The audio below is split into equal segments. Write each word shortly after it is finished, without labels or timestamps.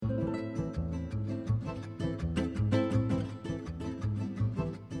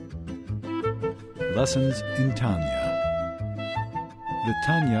Lessons in Tanya. The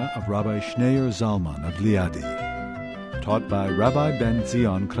Tanya of Rabbi Schneur Zalman of Liadi, taught by Rabbi Ben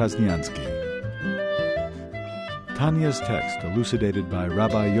Zion Krasniansky. Tanya's text elucidated by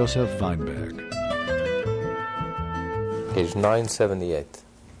Rabbi Yosef Weinberg. Page 978.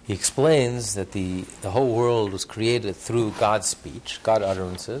 He explains that the whole world was created through God's speech, God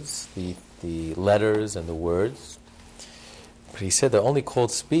utterances, the letters and the words. But he said they're only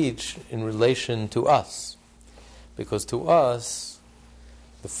called speech in relation to us, because to us,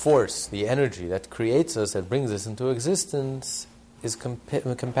 the force, the energy that creates us, that brings us into existence, is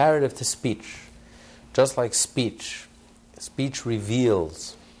comparative to speech. Just like speech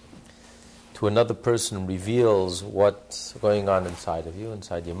reveals to another person, reveals what's going on inside of you,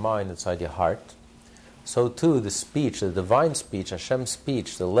 inside your mind, inside your heart. So too, the speech, the divine speech, Hashem's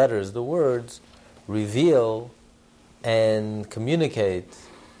speech, the letters, the words, reveal and communicate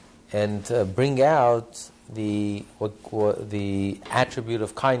and bring out the attribute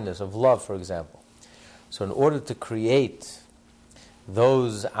of kindness, of love, for example. So in order to create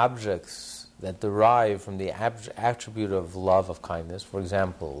those objects that derive from the attribute of love, of kindness, for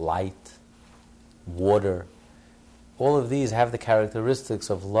example, light, water, all of these have the characteristics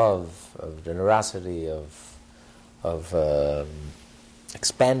of love, of generosity, of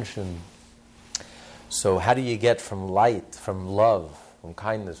expansion. So how do you get from light, from love, from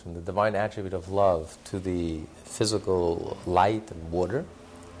kindness, from the divine attribute of love to the physical light and water,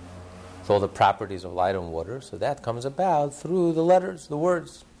 with all the properties of light and water? So that comes about through the letters, the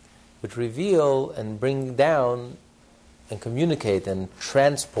words, which reveal and bring down and communicate and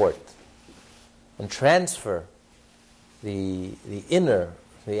transport and transfer the inner,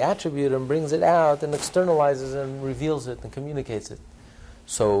 the attribute, and brings it out and externalizes and reveals it and communicates it.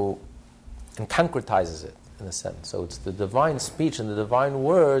 So, and concretizes it, in a sense. So it's the divine speech and the divine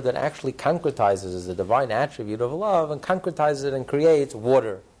word that actually concretizes the divine attribute of love and concretizes it and creates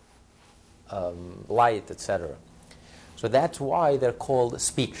water, light, etc. So that's why they're called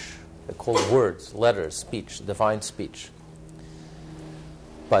speech. They're called words, letters, speech, divine speech.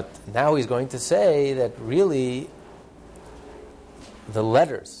 But now he's going to say that really the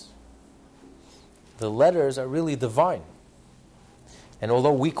letters are really divine. And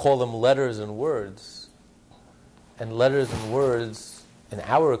although we call them letters and words, in our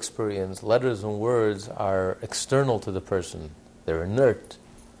experience, letters and words are external to the person. They're inert.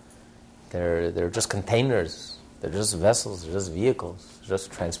 They're just containers. They're just vessels. They're just vehicles. They're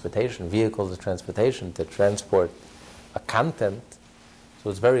just transportation. Vehicles of transportation to transport a content.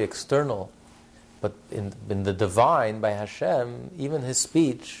 So it's very external. But in the divine, by Hashem, even His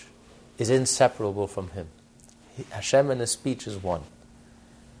speech is inseparable from Him. Hashem and His speech is one.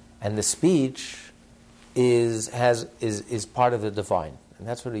 And the speech is part of the divine. And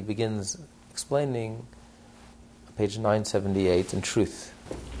that's what he begins explaining, page 978, in truth.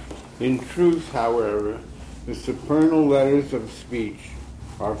 In truth, however, the supernal letters of speech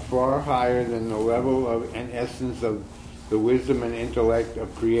are far higher than the level of and essence of the wisdom and intellect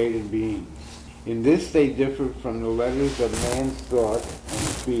of created beings. In this they differ from the letters of man's thought and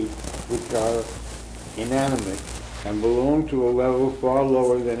speech, which are inanimate and belong to a level far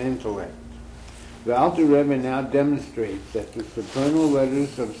lower than intellect. The Alter Rebbe now demonstrates that the supernal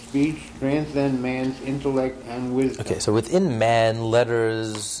letters of speech transcend man's intellect and wisdom. Okay, so within man,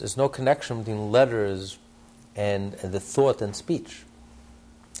 letters, there's no connection between letters and the thought and speech.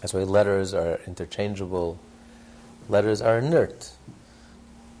 That's why letters are interchangeable. Letters are inert.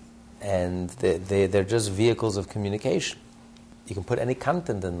 And they're just vehicles of communication. You can put any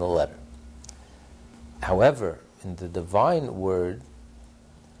content in the letter. However, in the divine word,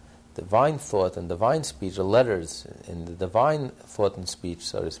 divine thought and divine speech, the letters in the divine thought and speech,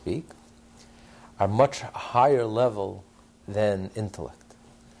 so to speak, are much higher level than intellect.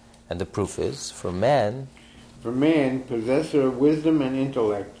 And the proof is, for man, possessor of wisdom and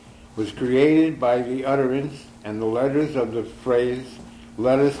intellect, was created by the utterance and the letters of the phrase,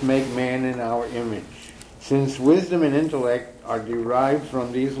 "Let us make man in our image." Since wisdom and intellect are derived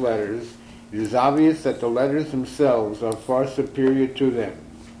from these letters, it is obvious that the letters themselves are far superior to them.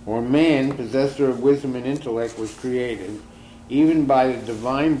 For man, possessor of wisdom and intellect, was created, even by the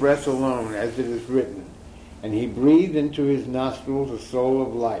divine breath alone, as it is written, and he breathed into his nostrils a soul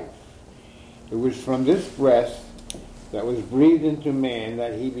of life. It was from this breath that was breathed into man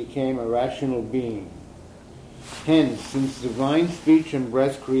that he became a rational being. Hence, since divine speech and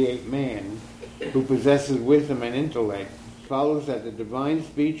breath create man, who possesses wisdom and intellect, it follows that the divine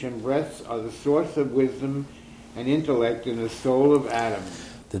speech and breath are the source of wisdom and intellect in the soul of Adam.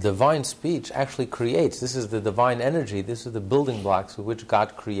 The divine speech actually creates. This is the divine energy. This is the building blocks with which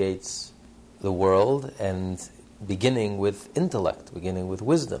God creates the world, and beginning with intellect, beginning with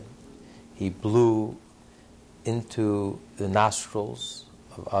wisdom. He blew into the nostrils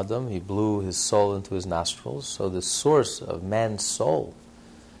of Adam, he blew his soul into his nostrils, so the source of man's soul,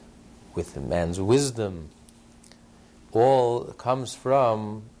 with man's wisdom, all comes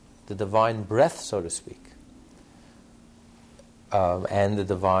from the divine breath, so to speak.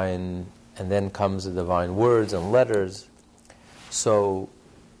 And then comes the divine words and letters. So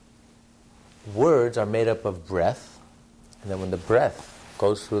words are made up of breath, and then when the breath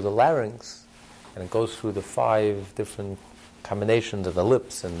goes through the larynx, and it goes through the 5 different combinations of the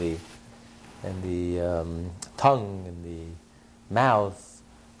lips and the tongue and the mouth,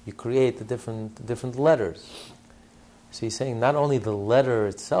 you create the different letters. So he's saying not only the letter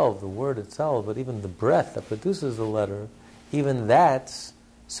itself, the word itself, but even the breath that produces the letter, even that's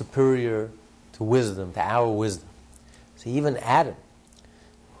superior to wisdom, to our wisdom. So even Adam,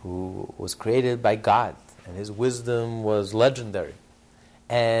 who was created by God, and his wisdom was legendary,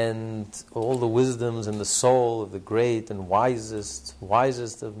 and all the wisdoms in the soul of the great and wisest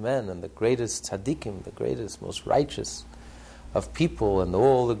of men, and the greatest tzaddikim, the greatest, most righteous of people, and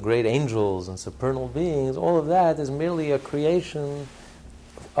all the great angels and supernal beings, all of that is merely a creation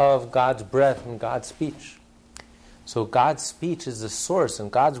of God's breath and God's speech. So God's speech is the source,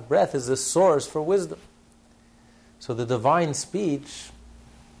 and God's breath is the source for wisdom. So the divine speech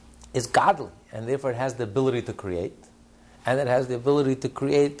is godly, and therefore it has the ability to create, and it has the ability to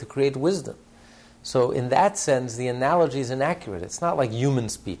create wisdom. So in that sense, the analogy is inaccurate. It's not like human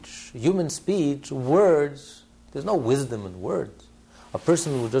speech. Human speech, words, there's no wisdom in words. A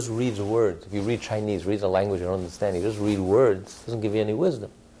person who just reads words, if you read Chinese, reads a language you don't understand, you just read words, doesn't give you any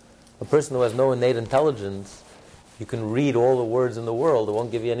wisdom. A person who has no innate intelligence, you can read all the words in the world, it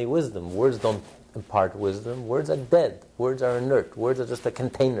won't give you any wisdom. Words don't impart wisdom. Words are dead. Words are inert. Words are just a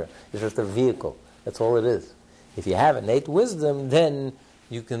container. It's just a vehicle. That's all it is. If you have innate wisdom, then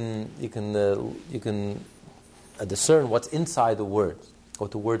you can discern what's inside the words,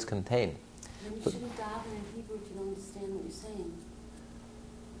 what the words contain. Then you shouldn't daven in Hebrew if you don't understand what you're saying.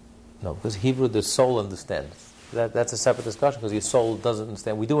 No, because Hebrew, the soul understands. That's a separate discussion, because your soul doesn't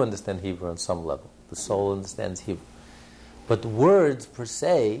understand. We do understand Hebrew on some level. The soul understands Hebrew. But words per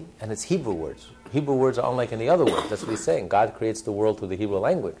se, and it's Hebrew words. Hebrew words are unlike any other words. That's what he's saying. God creates the world through the Hebrew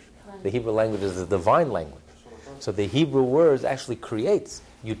language. Right. The Hebrew language is the divine language. So the Hebrew words actually creates.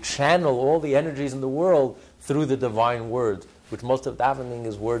 You channel all the energies in the world through the divine words, which most of davening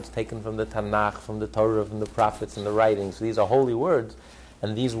is words taken from the Tanakh, from the Torah, from the prophets and the writings. So these are holy words,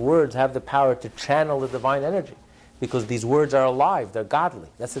 and these words have the power to channel the divine energy, because these words are alive, they're godly.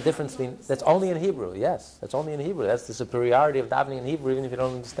 That's the difference between, that's only in Hebrew, yes, that's only in Hebrew. That's the superiority of davening in Hebrew, even if you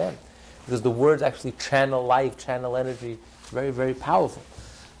don't understand. Because the words actually channel life, channel energy. It's very, very powerful.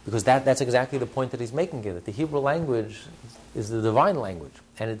 Because that's exactly the point that he's making here, that the Hebrew language is the divine language,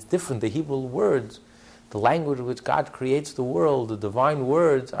 and it's different. The Hebrew words, the language in which God creates the world, the divine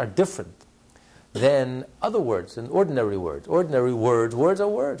words are different than other words, than ordinary words. Ordinary words are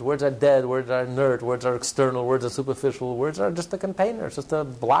words. Words are dead, words are inert, words are external, words are superficial, words are just a container, it's just a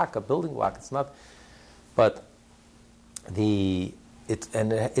block, a building block. It's not, but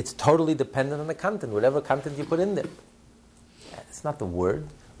it's totally dependent on the content, whatever content you put in there. It's not the word.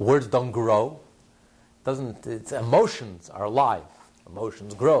 Words don't grow. It's emotions are alive.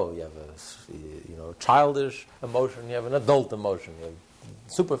 Emotions grow. You have a childish emotion. You have an adult emotion. You have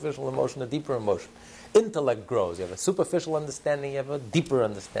superficial emotion, a deeper emotion. Intellect grows. You have a superficial understanding. You have a deeper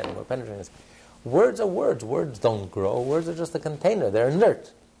understanding, or penetrating. Words are words. Words don't grow. Words are just a container. They're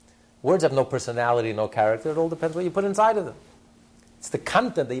inert. Words have no personality, no character. It all depends what you put inside of them. It's the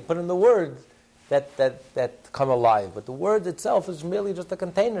content that you put in the words that come alive. But the word itself is merely just a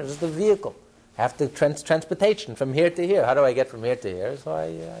container, just a vehicle. I have to transportation from here to here. How do I get from here to here? So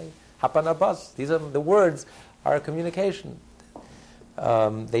I hop on a bus. The words are a communication.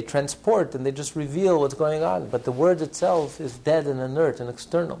 They transport and they just reveal what's going on. But the word itself is dead and inert and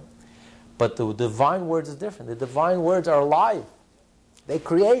external. But the divine words is different. The divine words are alive. They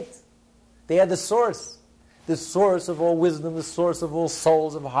create. They are the source. The source of all wisdom, the source of all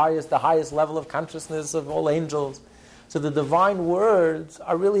souls, the highest level of consciousness of all angels. So the divine words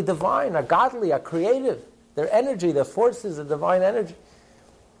are really divine, are godly, are creative. Their energy, their forces, the divine energy.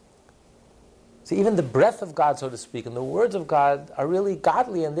 So even the breath of God, so to speak, and the words of God are really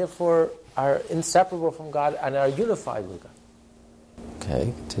godly, and therefore are inseparable from God and are unified with God.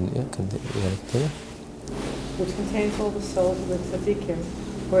 Okay, continue. Which contains all the souls of the tzaddikim,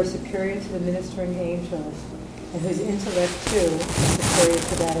 who are superior to the ministering angels, and whose intellect, too, is superior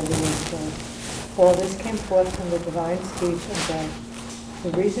to that of the angels. All this came forth from the divine speech of God.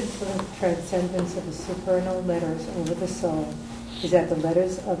 The reason for the transcendence of the supernal letters over the soul is that the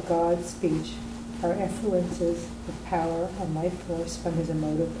letters of God's speech are effluences of power and life force from his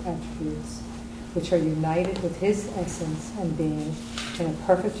emotive attributes, which are united with his essence and being in a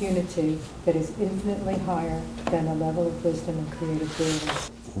perfect unity that is infinitely higher than the level of wisdom and creative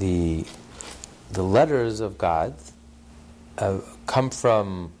being. The letters of God come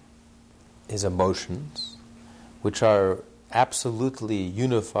from his emotions, which are absolutely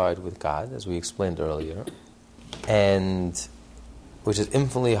unified with God, as we explained earlier, and which is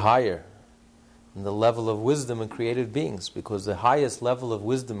infinitely higher than the level of wisdom and created beings, because the highest level of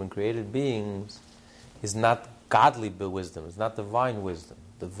wisdom and created beings is not godly wisdom, it's not divine wisdom.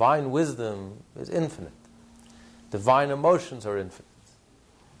 Divine wisdom is infinite. Divine emotions are infinite,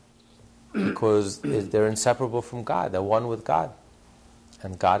 because they're inseparable from God, they're one with God.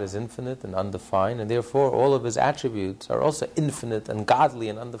 And God is infinite and undefined, and therefore all of his attributes are also infinite and godly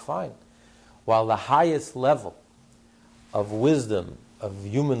and undefined. While the highest level of wisdom, of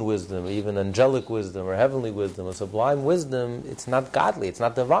human wisdom, even angelic wisdom or heavenly wisdom or sublime wisdom, it's not godly, it's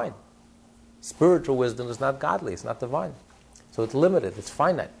not divine. Spiritual wisdom is not godly, it's not divine. So it's limited, it's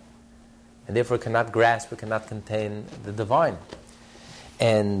finite. And therefore it cannot grasp, it cannot contain the divine.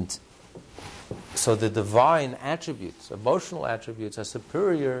 And so the divine attributes, emotional attributes, are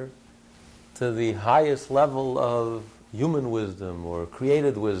superior to the highest level of human wisdom or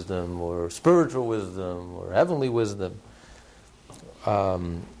created wisdom or spiritual wisdom or heavenly wisdom.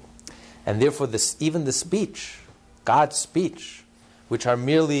 And therefore even the speech, God's speech, which are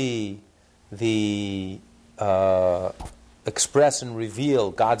merely the express and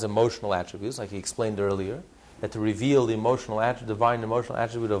reveal God's emotional attributes, like he explained earlier, that to reveal the divine emotional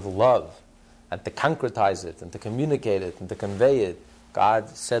attribute of love, and to concretize it, and to communicate it, and to convey it. God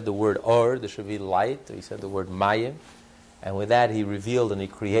said the word or, there should be light, or he said the word mayim, and with that he revealed and he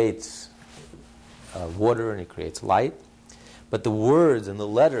creates water and he creates light. But the words and the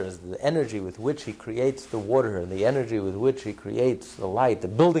letters, the energy with which he creates the water, and the energy with which he creates the light, the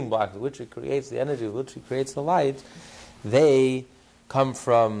building blocks with which he creates the energy with which he creates the light, they come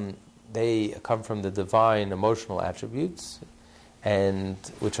from the divine emotional attributes, and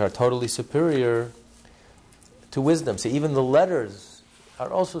which are totally superior to wisdom. So even the letters are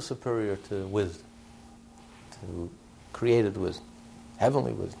also superior to wisdom, to created wisdom,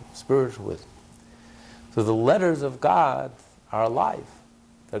 heavenly wisdom, spiritual wisdom. So the letters of God are alive.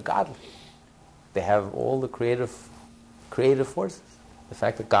 They're godly. They have all the creative forces. The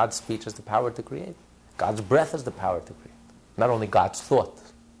fact that God's speech has the power to create. God's breath has the power to create. Not only God's thought,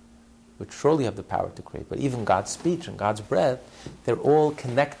 which surely have the power to create, but even God's speech and God's breath, they're all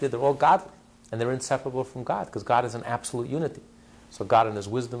connected, they're all godly, and they're inseparable from God, because God is an absolute unity. So God in his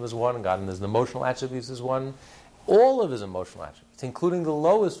wisdom is one, God in his emotional attributes is one, all of his emotional attributes, including the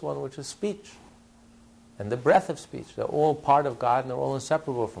lowest one, which is speech, and the breath of speech. They're all part of God, and they're all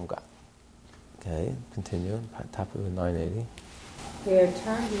inseparable from God. Okay, continue, top of the 980. They are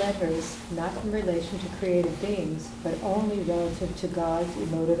termed letters not in relation to created beings, but only relative to God's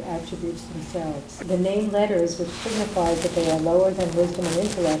emotive attributes themselves. The name letters, which signifies that they are lower than wisdom and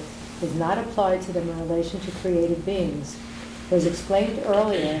intellect, is not applied to them in relation to created beings. As explained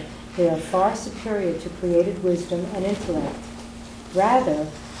earlier, they are far superior to created wisdom and intellect. Rather,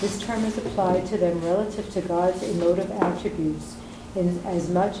 this term is applied to them relative to God's emotive attributes, in as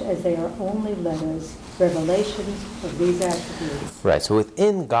much as they are only letters, revelations of these attributes. Right, so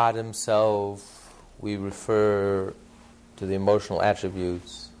within God himself, we refer to the emotional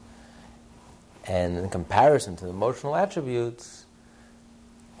attributes, and in comparison to the emotional attributes,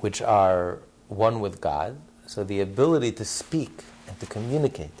 which are one with God, so the ability to speak and to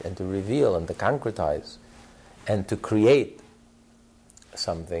communicate and to reveal and to concretize and to create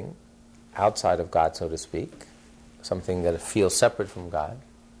something outside of God, so to speak, something that feels separate from God,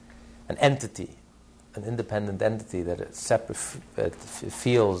 an entity, an independent entity that it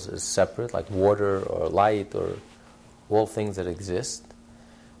feels is separate, like water or light or all things that exist.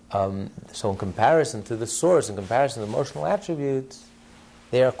 So in comparison to the source, in comparison to emotional attributes,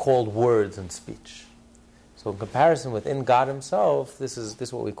 they are called words and speech. So in comparison within God himself, this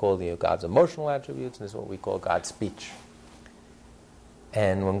is what we call God's emotional attributes, and this is what we call God's speech.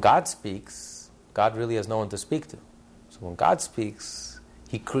 And when God speaks, God really has no one to speak to. So when God speaks,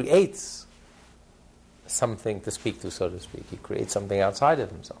 he creates something to speak to, so to speak. He creates something outside of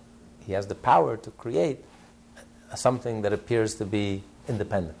himself. He has the power to create something that appears to be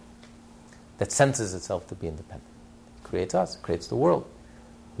independent, that senses itself to be independent. It creates us, it creates the world.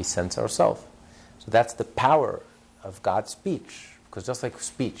 We sense ourselves. So that's the power of God's speech. Because just like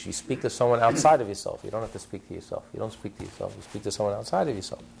speech, you speak to someone outside of yourself. You don't have to speak to yourself. You don't speak to yourself. You speak to someone outside of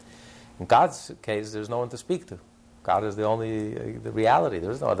yourself. In God's case, there's no one to speak to. God is the only the reality. There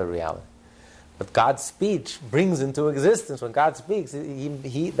is no other reality. But God's speech brings into existence. When God speaks,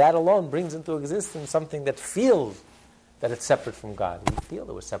 he that alone brings into existence something that feels that it's separate from God. We feel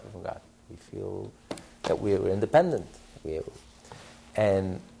that we're separate from God. We feel that we're independent.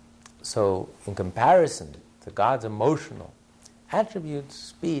 And so, in comparison to God's emotional attributes,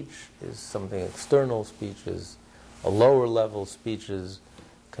 speech is something external. Speech is a lower level. Speech is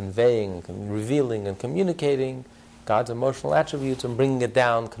conveying, revealing, and communicating God's emotional attributes and bringing it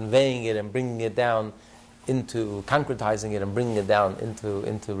down, conveying it and bringing it down into, concretizing it and bringing it down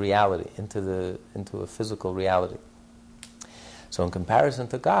into reality, into a physical reality. So in comparison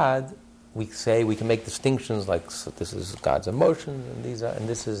to God, we say we can make distinctions like, so this is God's emotions and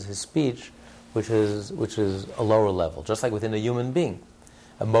this is His speech, which is a lower level. Just like within a human being,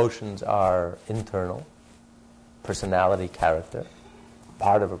 emotions are internal, personality, character,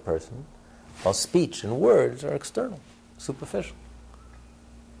 part of a person, while speech and words are external, superficial.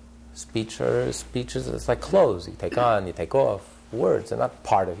 Speech is it's like clothes. You take on, you take off. Words are not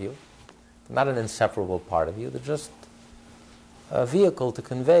part of you. They're not an inseparable part of you. They're just a vehicle to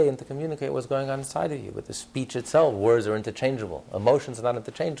convey and to communicate what's going on inside of you. But the speech itself, words are interchangeable. Emotions are not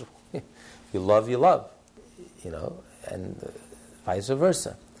interchangeable. If you love, and vice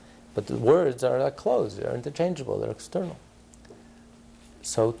versa. But the words are like clothes. They're interchangeable. They're external.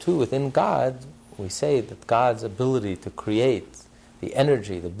 So too, within God, we say that God's ability to create the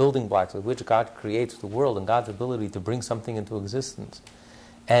energy, the building blocks with which God creates the world, and God's ability to bring something into existence,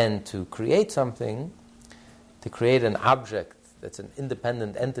 and to create something, to create an object that's an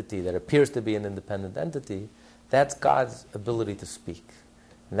independent entity, that appears to be an independent entity, that's God's ability to speak.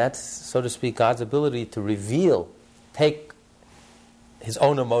 And that's, so to speak, God's ability to reveal, take His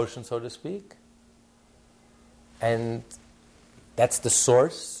own emotion, so to speak, and that's the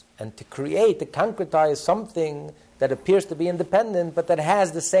source, and to create, to concretize something that appears to be independent, but that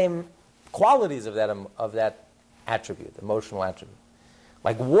has the same qualities of that attribute, emotional attribute.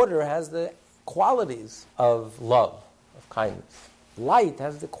 Like water has the qualities of love, of kindness. Light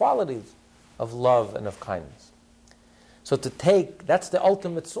has the qualities of love and of kindness. So that's the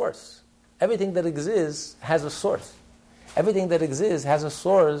ultimate source. Everything that exists has a source. Everything that exists has a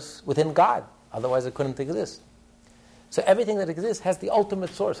source within God. Otherwise it couldn't exist. So everything that exists has the ultimate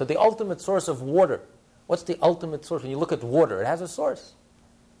source. So the ultimate source of water. What's the ultimate source? When you look at water, it has a source.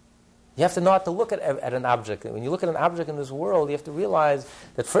 You have to know how to look at an object. When you look at an object in this world, you have to realize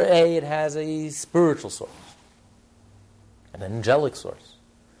that for A, it has a spiritual source, an angelic source,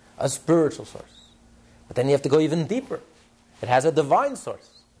 a spiritual source. But then you have to go even deeper. It has a divine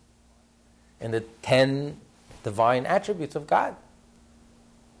source in the 10 divine attributes of God.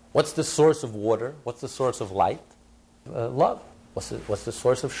 What's the source of water? What's the source of light? Love. What's the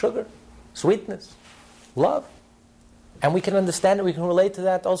source of sugar? Sweetness. Love. And we can understand it, we can relate to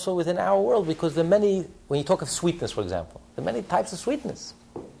that also within our world, because when you talk of sweetness, for example, there are many types of sweetness.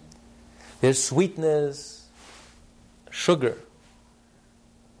 There's sweetness, sugar,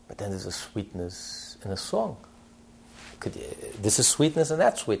 but then there's a sweetness in a song. This is sweetness and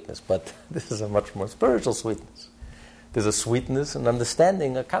that's sweetness, but this is a much more spiritual sweetness. There's a sweetness in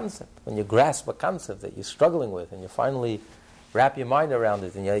understanding a concept. When you grasp a concept that you're struggling with and you finally wrap your mind around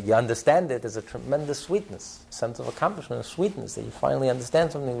it and you understand it, there's a tremendous sweetness, sense of accomplishment, a sweetness that you finally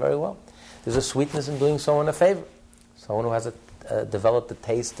understand something very well. There's a sweetness in doing someone a favor. Someone who has developed a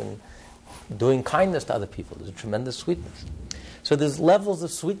taste in doing kindness to other people. There's a tremendous sweetness. So there's levels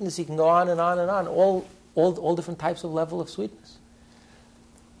of sweetness. You can go on and on and on. All different types of level of sweetness.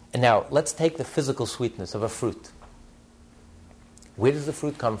 And now, let's take the physical sweetness of a fruit. Where does the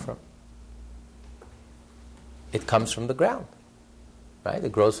fruit come from? It comes from the ground. Right?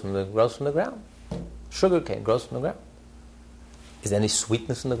 It grows from the ground. Sugar cane grows from the ground. Is there any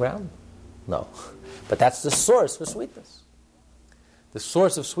sweetness in the ground? No. But that's the source for sweetness. The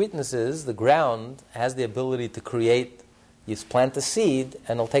source of sweetness is the ground has the ability to create. You plant the seed,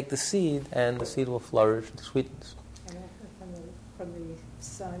 and it'll take the seed, and the seed will flourish into sweetness. And from the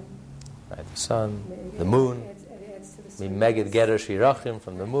sun. Right, the sun, the moon. We megid gerer shirachim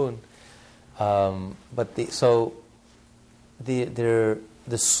from the moon. But the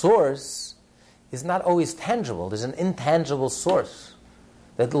source is not always tangible. There's an intangible source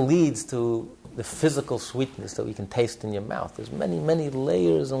that leads to the physical sweetness that we can taste in your mouth. There's many, many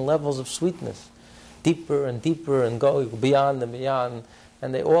layers and levels of sweetness, deeper and deeper, and go beyond and beyond.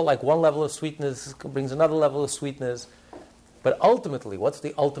 And they all, like one level of sweetness brings another level of sweetness. But ultimately, what's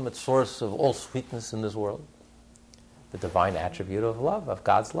the ultimate source of all sweetness in this world? the divine attribute of love, of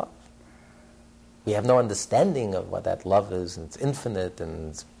God's love. We have no understanding of what that love is, and it's infinite,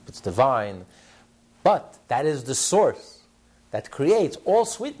 and it's divine, but that is the source that creates all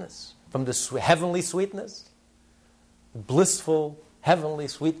sweetness, from the heavenly sweetness, blissful heavenly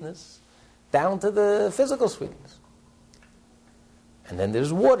sweetness, down to the physical sweetness. And then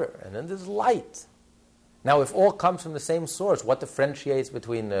there's water, and then there's light. Now, if all comes from the same source, what differentiates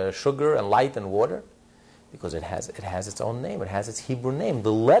between sugar and light and water? Because it has its own name, it has its Hebrew name.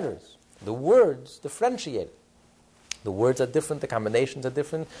 The letters, the words differentiate it. The words are different, the combinations are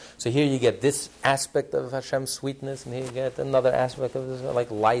different. So here you get this aspect of Hashem's sweetness, and here you get another aspect of this,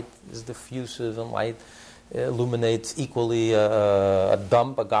 like light is diffusive, and light illuminates equally a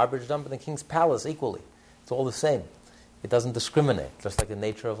garbage dump, and the king's palace equally. It's all the same. It doesn't discriminate, just like the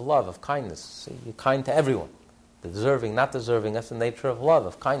nature of love, of kindness. So you're kind to everyone. The deserving, not deserving, that's the nature of love,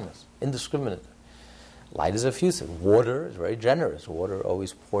 of kindness, indiscriminate. Light is effusive. Water is very generous. Water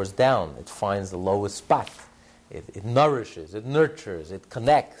always pours down. It finds the lowest spot. It nourishes, it nurtures, it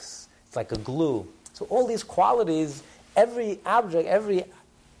connects. It's like a glue. So all these qualities, every object, every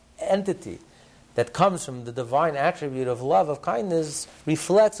entity that comes from the divine attribute of love, of kindness,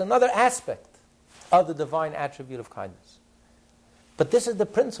 reflects another aspect of the divine attribute of kindness. But this is the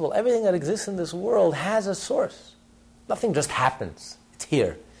principle. Everything that exists in this world has a source. Nothing just happens. It's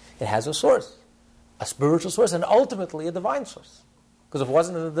here. It has a source, a spiritual source, and ultimately a divine source. Because if it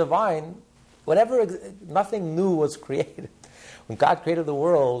wasn't the divine, nothing new was created. When God created the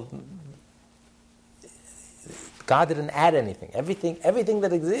world, God didn't add anything. Everything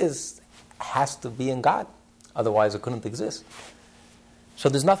that exists has to be in God. Otherwise it couldn't exist. So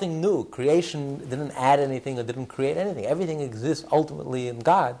there's nothing new. Creation didn't add anything or didn't create anything. Everything exists ultimately in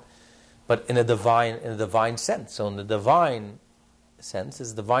God, but in a divine sense. So in the divine sense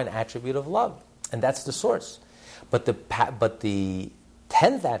is the divine attribute of love, and that's the source. But the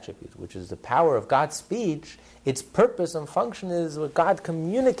 10th attribute, which is the power of God's speech, its purpose and function is what God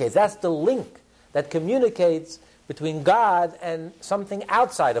communicates. That's the link that communicates between God and something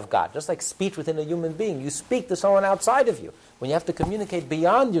outside of God. Just like speech within a human being. You speak to someone outside of you. When you have to communicate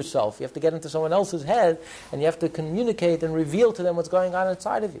beyond yourself, you have to get into someone else's head, and you have to communicate and reveal to them what's going on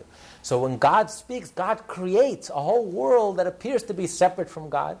inside of you. So when God speaks, God creates a whole world that appears to be separate from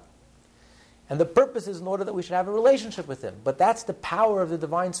God. And the purpose is in order that we should have a relationship with Him. But that's the power of the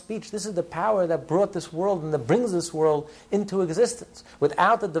divine speech. This is the power that brought this world and that brings this world into existence.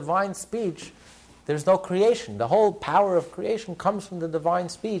 Without the divine speech, there's no creation. The whole power of creation comes from the divine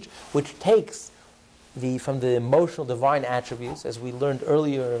speech, which takes from the emotional divine attributes, as we learned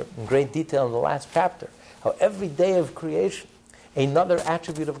earlier in great detail in the last chapter, how every day of creation, another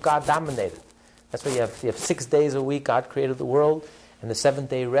attribute of God dominated. That's why you have 6 days a week, God created the world, and the 7th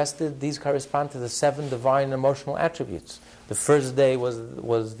day rested. These correspond to the 7 divine emotional attributes. The first day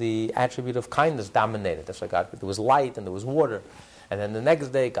was the attribute of kindness dominated. That's why there was light and there was water. And then the next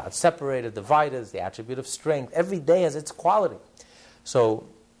day, God separated, divided, the attribute of strength. Every day has its quality. So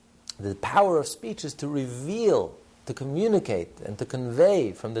the power of speech is to reveal, to communicate, and to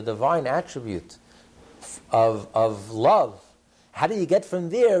convey from the divine attribute of love. How do you get from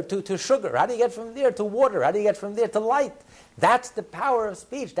there to sugar? How do you get from there to water? How do you get from there to light? That's the power of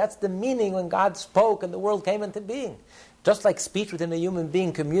speech. That's the meaning when God spoke and the world came into being. Just like speech within a human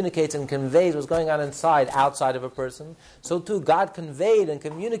being communicates and conveys what's going on outside of a person, so too God conveyed and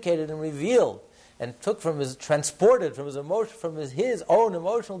communicated and revealed and transported from his emotion, from his own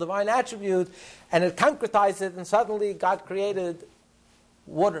emotional divine attribute, and it concretized it, and suddenly God created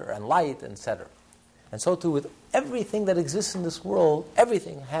water and light, etc. And so too with everything that exists in this world,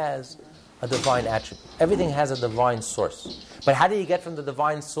 everything has a divine attribute. Everything has a divine source. But how do you get from the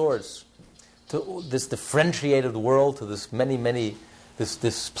divine source to this differentiated world, to this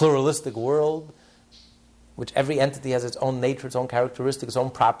this pluralistic world, which every entity has its own nature, its own characteristics, its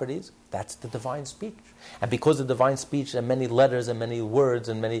own properties? That's the divine speech. And because the divine speech and many letters and many words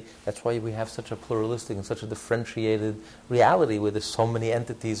that's why we have such a pluralistic and such a differentiated reality where there's so many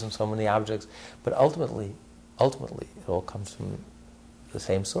entities and so many objects. But ultimately, it all comes from the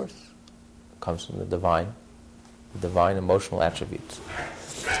same source. It comes from the divine emotional attributes.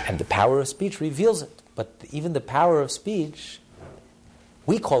 And the power of speech reveals it. But even the power of speech,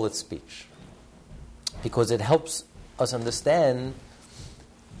 we call it speech, because it helps us understand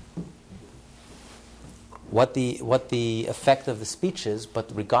what the effect of the speech is.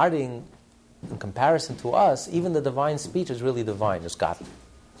 But in comparison to us, even the divine speech is really divine, it's godly,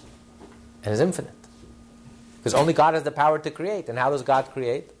 and is infinite. Because only God has the power to create. And how does God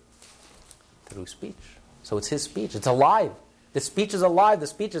create? Through speech. So it's His speech. It's alive. The speech is alive. The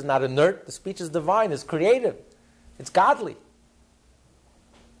speech is not inert. The speech is divine. It's creative. It's godly.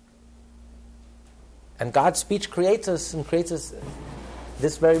 And God's speech creates us and creates us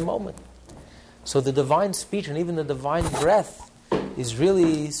this very moment. So the divine speech and even the divine breath is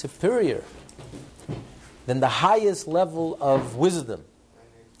really superior than the highest level of wisdom,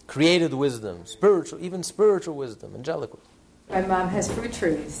 created wisdom, even spiritual wisdom, angelic wisdom. My mom has fruit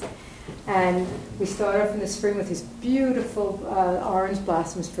trees, and we start off in the spring with these beautiful orange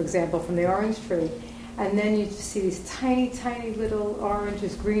blossoms, for example, from the orange tree. And then you see these tiny, tiny little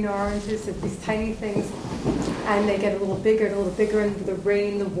oranges, green oranges, these tiny things, and they get a little bigger, and the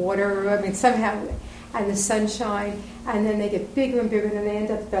rain, the water, somehow, and the sunshine, and then they get bigger and bigger, and then they end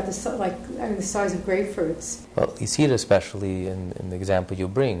up about the size of grapefruits. Well, you see it especially in the example you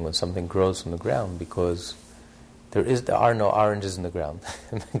bring when something grows from the ground, because there are no oranges in the ground.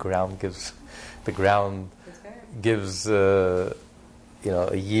 The ground gives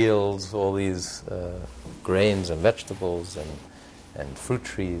yields all these grains and vegetables and fruit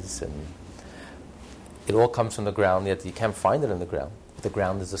trees, and it all comes from the ground, yet you can't find it in the ground. The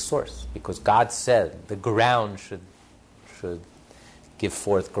ground is the source, because God said the ground should give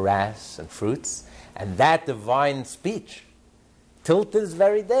forth grass and fruits, and that divine speech, till this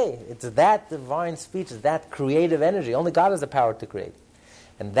very day, it's that divine speech, it's that creative energy. Only God has the power to create.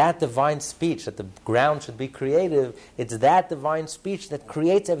 And that divine speech, that the ground should be creative, it's that divine speech that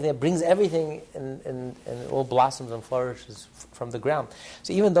creates everything, that brings everything, and it all blossoms and flourishes from the ground.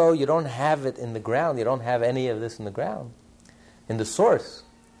 So even though you don't have it in the ground, you don't have any of this in the ground, in the source,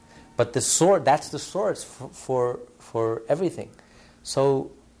 but the source, that's the source for everything.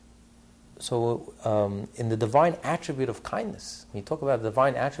 So in the divine attribute of kindness, when you talk about the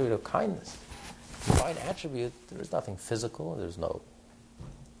divine attribute of kindness, divine attribute, there is nothing physical, there's no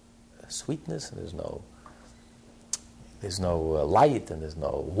sweetness, and there's no light, and there's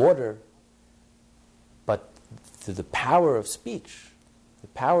no water, but through the power of speech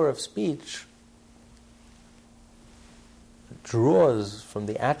draws from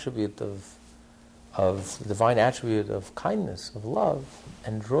the attribute of the divine attribute of kindness, of love,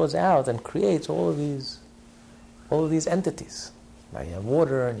 and draws out and creates all of these entities. Now you have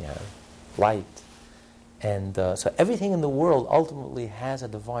water and you have light. And so everything in the world ultimately has a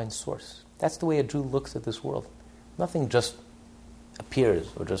divine source. That's the way a Jew looks at this world. Nothing just appears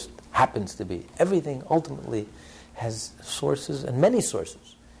or just happens to be. Everything ultimately has sources, and many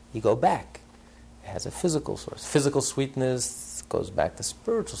sources. You go back. It has a physical source. Physical sweetness goes back to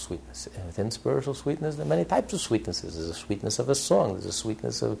spiritual sweetness. And within spiritual sweetness, there are many types of sweetnesses. There's a sweetness of a song. There's a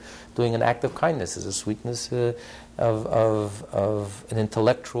sweetness of doing an act of kindness. There's a sweetness of an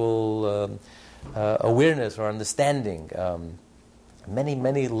intellectual awareness or understanding,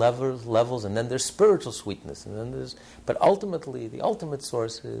 many levels, and then there's spiritual sweetness, and then but ultimately the ultimate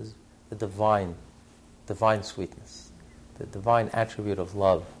source is the divine sweetness, the divine attribute of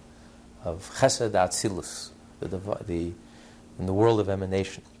love, of chesed atzilus, in the world of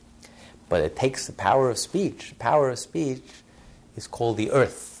emanation. But it takes the power of speech. The power of speech is called the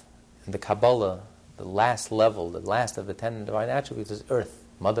earth. In the Kabbalah, the last level, the last of the 10 divine attributes is earth.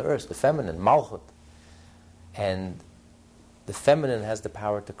 Mother Earth, the feminine, Malchut. And the feminine has the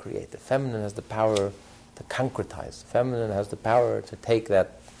power to create. The feminine has the power to concretize. The feminine has the power to take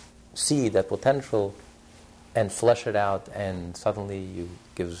that seed, that potential, and flesh it out, and suddenly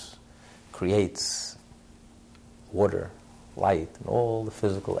creates water, light, and all the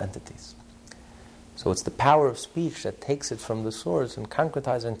physical entities. So it's the power of speech that takes it from the source and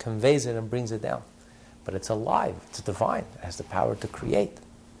concretizes and conveys it and brings it down. But it's alive, it's divine, it has the power to create.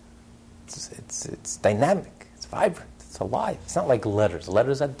 It's dynamic, it's vibrant, it's alive. It's not like letters.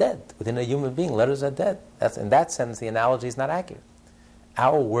 Letters are dead. Within a human being, letters are dead. In that sense, the analogy is not accurate.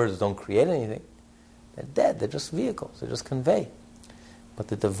 Our words don't create anything. They're dead. They're just vehicles. They just convey. But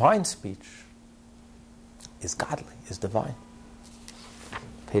the divine speech is godly, is divine.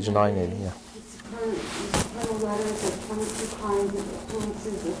 Page 980, yeah. The supernal letters are 22 kinds of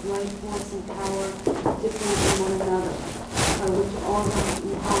influences of life force and power different from one another, by which all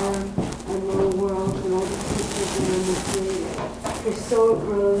the higher and lower worlds and all the creatures in them were created. For so it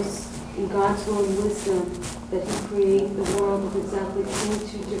grows in God's will and wisdom that He created the world with exactly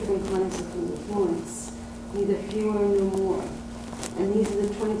 22 different kinds of influence, neither fewer nor more. And these are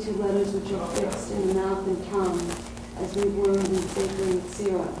the 22 letters which are fixed in the mouth and tongue, as we were in sacred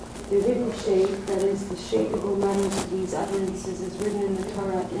Sirah. The hidden shape, that is, the shapeable letters of these utterances as written in the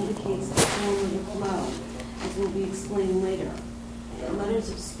Torah, indicates the form of the flow, as will be explained later. The letters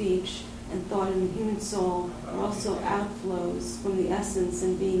of speech and thought in the human soul are also outflows from the essence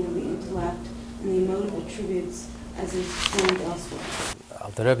and being of the intellect and the emotive attributes, as is explained elsewhere.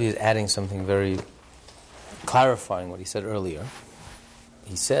 The Rebbe is adding something very clarifying what he said earlier,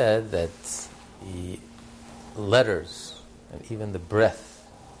 he said that the letters and even the breath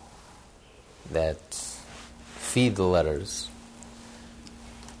that feed the letters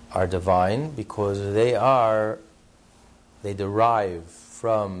are divine because they derive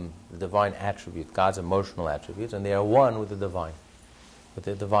from the divine attribute, God's emotional attributes, and they are one with the divine,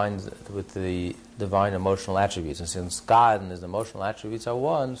 with the divine emotional attributes. And since God and His emotional attributes are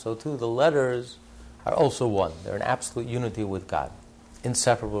one, so too the letters are also one. They're in absolute unity with God,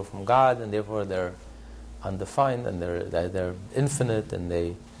 inseparable from God, and therefore they're undefined, and they're infinite, and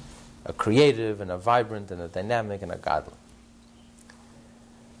they are creative, and are vibrant, and are dynamic, and are godly.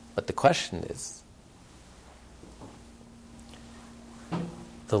 But the question is,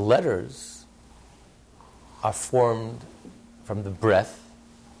 the letters are formed from the breath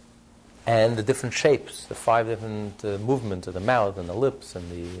and the different shapes, the 5 different movements of the mouth and the lips and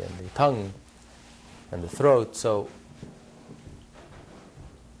the tongue and the throat. So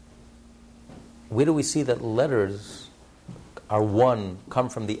where do we see that letters are one, come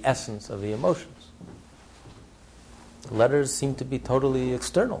from the essence of the emotions? Letters seem to be totally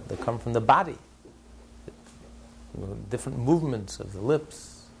external. They come from the body. Different movements of the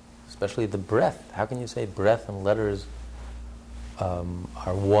lips, especially the breath. How can you say breath and letters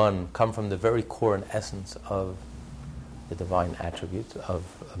are one, come from the very core and essence of the divine attributes, of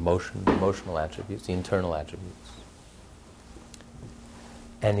emotion, the emotional attributes, the internal attributes?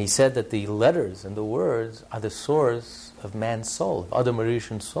 And he said that the letters and the words are the source of man's soul, of Adam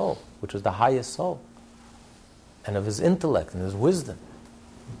Arishan's soul, which is the highest soul, and of his intellect and his wisdom.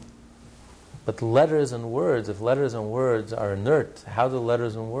 But letters and words, if letters and words are inert, how do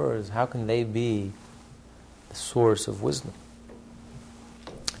letters and words, how can they be the source of wisdom?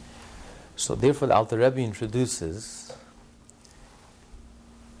 So therefore the Alter Rebbe introduces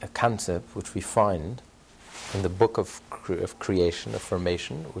a concept which we find in the book of creation, of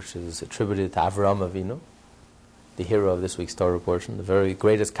formation, which is attributed to Avraham Avinu, the hero of this week's Torah portion, the very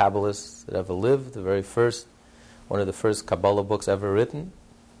greatest Kabbalist that ever lived, the very first, one of the first Kabbalah books ever written,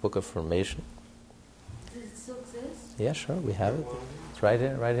 Book of Formation. Does it still exist? Yeah, sure, we have it. It's right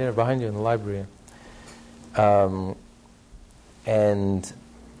here behind you in the library. And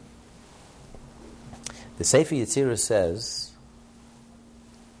the Sefer Yetzirah says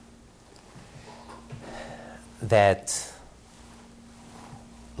that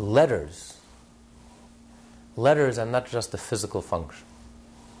letters are not just a physical function.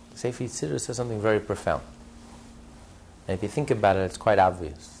 The Sefer Yetzirah says something very profound. And if you think about it, it's quite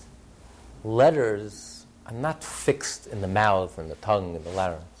obvious. Letters are not fixed in the mouth and the tongue and the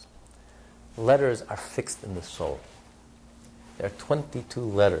larynx. Letters are fixed in the soul. There are 22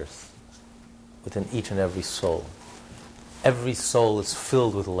 letters within each and every soul. Every soul is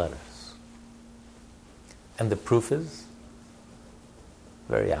filled with letters. And the proof is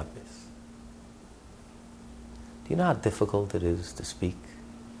very obvious. Do you know how difficult it is to speak?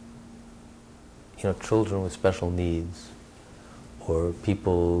 You know, children with special needs, or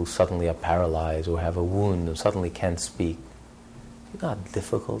people who suddenly are paralyzed or have a wound and suddenly can't speak. You know how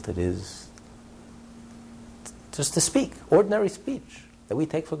difficult it is just to speak, ordinary speech that we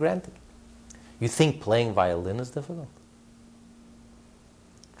take for granted. You think playing violin is difficult?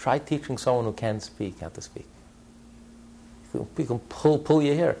 Try teaching someone who can't speak how to speak. You can pull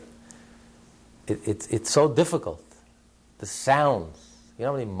your hair. It's so difficult. The sounds. You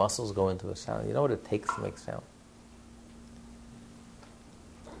know how many muscles go into a sound? You know what it takes to make sound?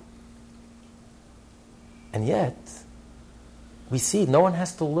 And yet, we see no one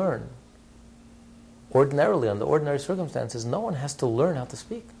has to learn. Ordinarily, under ordinary circumstances, no one has to learn how to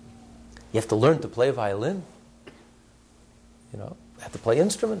speak. You have to learn to play violin. You know, you have to play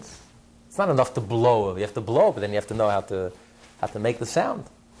instruments. It's not enough to blow. You have to blow, but then you have to know how to make the sound.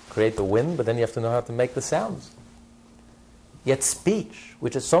 Create the wind, but then you have to know how to make the sounds. Yet speech,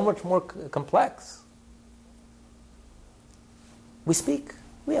 which is so much more complex, we speak.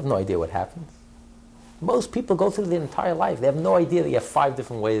 We have no idea what happens. Most people go through their entire life. They have no idea that you have 5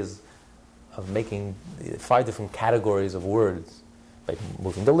 different ways of making 5 different categories of words, by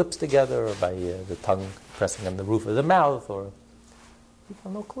moving the lips together, or by the tongue pressing on the roof of the mouth, or people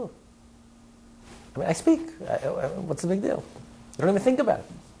have no clue. I mean, I speak. What's the big deal? You don't even think about it.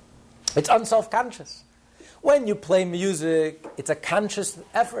 It's unself-conscious. When you play music, it's a conscious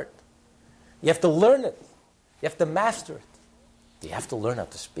effort. You have to learn it. You have to master it. You have to learn how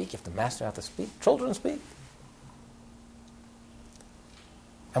to speak. You have to master how to speak. Children speak.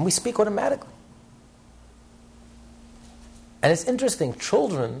 And we speak automatically. And it's interesting,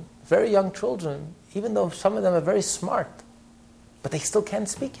 children, very young children, even though some of them are very smart, but they still can't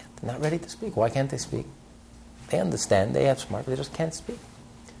speak yet. They're not ready to speak. Why can't they speak? They understand, they have smart, but they just can't speak.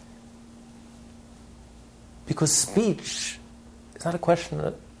 Because speech is not a question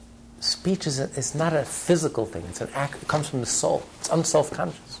of... Speech is not a physical thing. It's an act. It comes from the soul. It's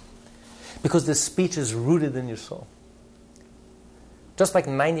unself-conscious. Because the speech is rooted in your soul. Just like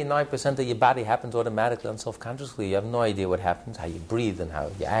 99% of your body happens automatically, unself-consciously, you have no idea what happens, how you breathe and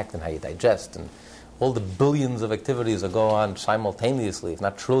how you act and how you digest, and all the billions of activities that go on simultaneously, if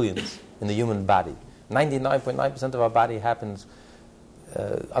not trillions, in the human body. 99.9% of our body happens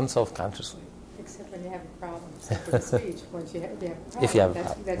unself-consciously. Except when you have a problem with the speech. Once you have a problem, if you have a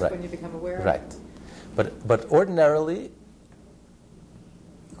problem, that's right. when you become aware of right. it. But ordinarily,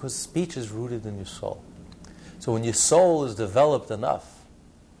 because speech is rooted in your soul. So when your soul is developed enough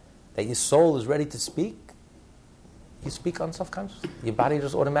that your soul is ready to speak, you speak unself-consciously. Your body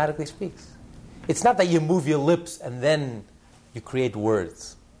just automatically speaks. It's not that you move your lips and then you create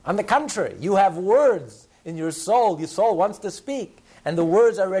words. On the contrary, you have words in your soul. Your soul wants to speak. And the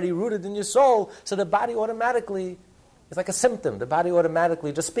words are already rooted in your soul, so the body automatically, it's like a symptom. The body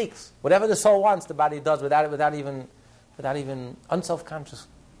automatically just speaks. Whatever the soul wants, the body does without even unself-conscious.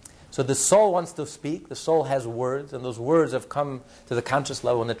 So the soul wants to speak, the soul has words, and those words have come to the conscious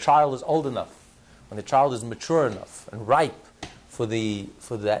level when the child is old enough, when the child is mature enough and ripe for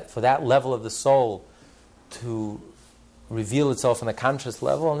that level of the soul to reveal itself on a conscious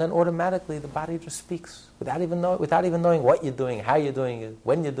level, and then automatically the body just speaks without even knowing what you're doing, how you're doing it,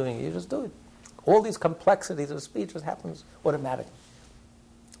 when you're doing it. You just do it. All these complexities of speech just happens automatically.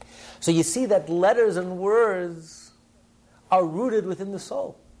 So you see that letters and words are rooted within the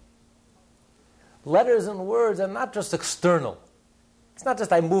soul. Letters and words are not just external. It's not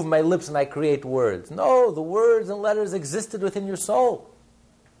just I move my lips and I create words. No, the words and letters existed within your soul.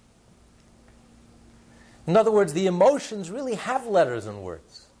 In other words, the emotions really have letters and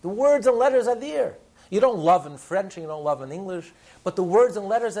words. The words and letters are there. You don't love in French and you don't love in English, but the words and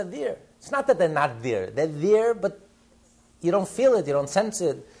letters are there. It's not that they're not there. They're there, but you don't feel it, you don't sense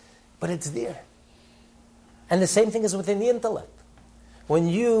it, but it's there. And the same thing is within the intellect. When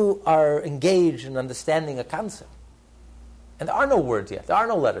you are engaged in understanding a concept, and there are no words yet, there are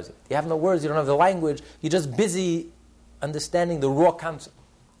no letters yet, you have no words, you don't have the language, you're just busy understanding the raw concept.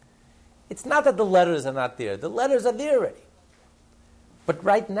 It's not that the letters are not there. The letters are there already. But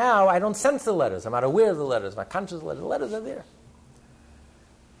right now, I don't sense the letters. I'm not aware of the letters. My conscious letters. The letters are there.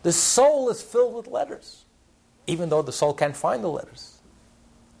 The soul is filled with letters, even though the soul can't find the letters.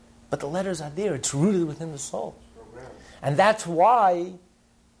 But the letters are there. It's rooted within the soul. And that's why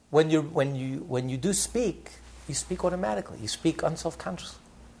when you do speak, you speak automatically. You speak unself-consciously.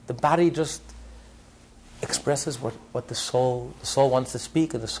 The body just expresses what the soul wants to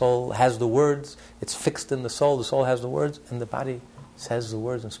speak, and the soul has the words. It's fixed in the soul has the words, and the body says the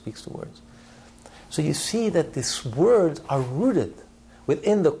words and speaks the words. So you see that these words are rooted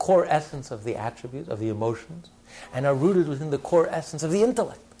within the core essence of the attribute, of the emotions, and are rooted within the core essence of the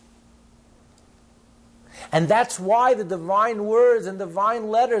intellect. And that's why the divine words and divine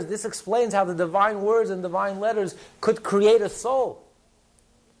letters, this explains how the divine words and divine letters could create a soul.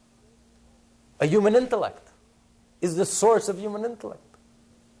 A human intellect is the source of human intellect.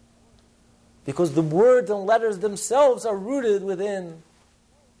 Because the words and letters themselves are rooted within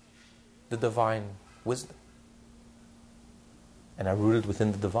the divine wisdom. And are rooted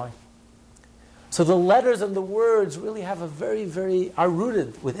within the divine. So the letters and the words really have are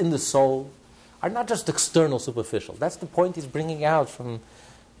rooted within the soul, are not just external, superficial. That's the point he's bringing out from,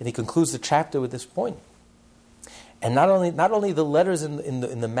 and he concludes the chapter with this point. And not only the letters in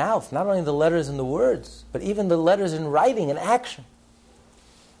the mouth, not only the letters in the words, but even the letters in writing and action.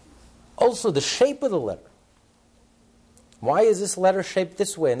 Also the shape of the letter. Why is this letter shaped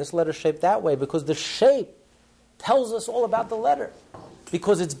this way and this letter shaped that way? Because the shape tells us all about the letter.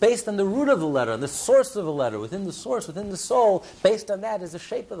 Because it's based on the root of the letter, and the source of the letter, within the source, within the soul. Based on that is the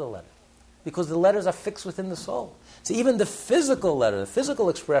shape of the letter. Because the letters are fixed within the soul. So even the physical letter, the physical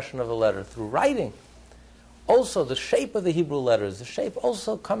expression of a letter through writing, also the shape of the Hebrew letters, the shape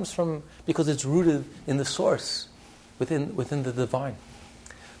also comes from, because it's rooted in the source, within the divine.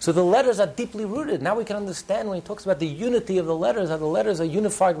 So the letters are deeply rooted. Now we can understand when he talks about the unity of the letters, how the letters are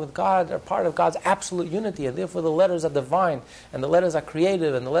unified with God, are part of God's absolute unity, and therefore the letters are divine, and the letters are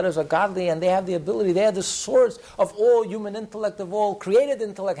creative, and the letters are godly, and they have the ability, they are the source of all human intellect, of all created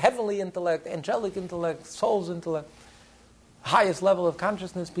intellect, heavenly intellect, angelic intellect, soul's intellect, highest level of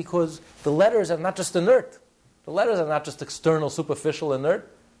consciousness, because the letters are not just inert. The letters are not just external, superficial, inert.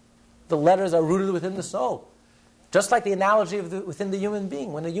 The letters are rooted within the soul. Just like the analogy of within the human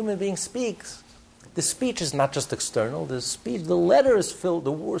being. When a human being speaks, the speech is not just external. The letter is filled,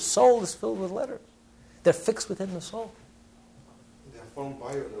 the soul is filled with letters. They're fixed within the soul. They're formed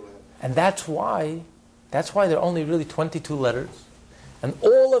by your letter. And that's why there are only really 22 letters. And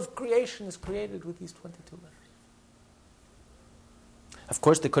all of creation is created with these 22 letters. Of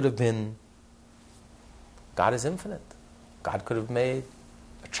course, there could have been, God is infinite. God could have made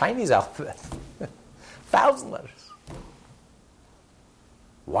a Chinese alphabet. 1,000 letters.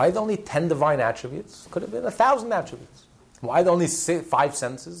 Why the only 10 divine attributes? Could have been 1,000 attributes. Why the only 5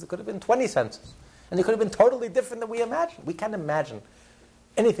 senses? There could have been 20 senses. And they could have been totally different than we imagine. We can't imagine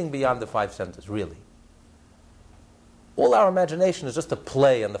anything beyond the 5 senses, really. All our imagination is just a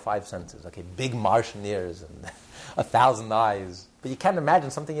play on the 5 senses. Okay, big Martian ears and 1,000 eyes. But you can't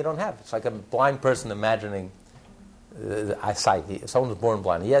imagine something you don't have. It's like a blind person imagining eyesight. Someone was born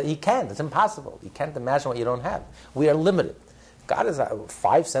blind. Yeah, he can't. It's impossible. You can't imagine what you don't have. We are limited. God is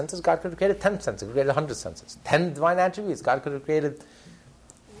 5 senses. God could have created 10 senses. He could have created 100 senses. 10 divine attributes. God could have created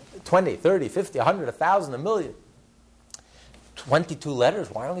 20, 30, 50, 100, 1,000, 1,000,000. 22 letters.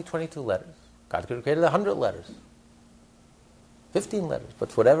 Why only 22 letters? God could have created 100 letters. 15 letters.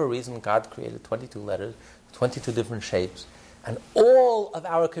 But for whatever reason, God created 22 letters, 22 different shapes. And all of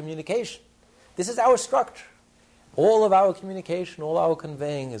our communication, this is our structure. All of our communication, all our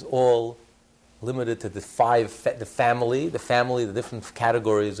conveying is all limited to the family, the different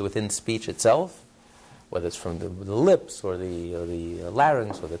categories within speech itself, whether it's from the lips or the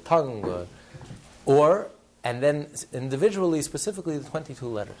larynx or the tongue, and then individually, specifically, the 22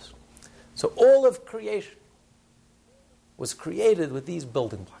 letters. So all of creation was created with these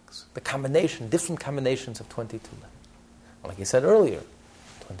building blocks, different combinations of 22 letters. Like I said earlier,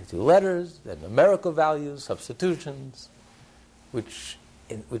 22 letters, then numerical values, substitutions, which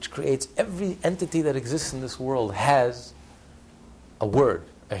creates every entity that exists in this world has a word,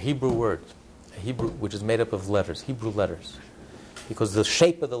 a Hebrew word, which is made up of letters, Hebrew letters. Because the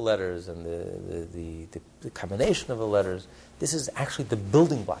shape of the letters and the combination of the letters, this is actually the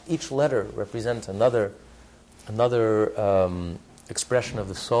building block. Each letter represents another expression of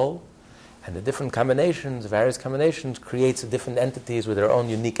the soul, and the different combinations, various combinations, creates different entities with their own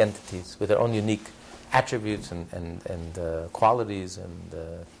unique entities, with their own unique attributes and qualities and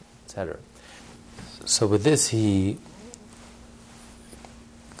etc. So with this, he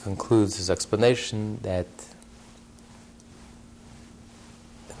concludes his explanation that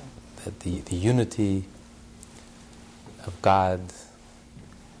the unity of God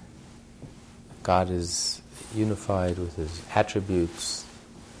is unified with his attributes,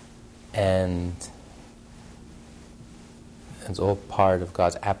 and it's all part of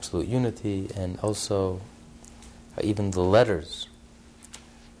God's absolute unity, and also even the letters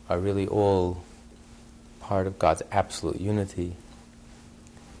are really all part of God's absolute unity,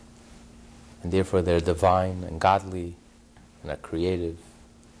 and therefore they're divine and godly and are creative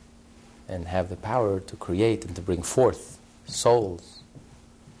and have the power to create and to bring forth souls,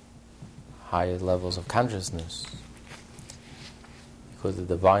 higher levels of consciousness. Because the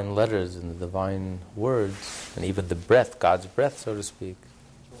divine letters and the divine words, and even the breath, God's breath, so to speak,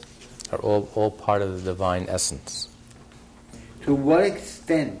 are all part of the divine essence. To what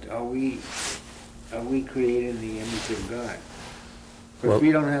extent are we created in the image of God? Because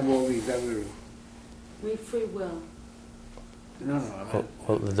we don't have all these other... We free will. No.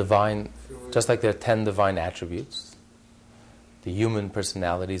 Well, the divine, just like there are 10 divine attributes, the human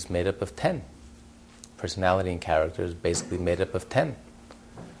personality is made up of 10. Personality and character is basically made up of 10.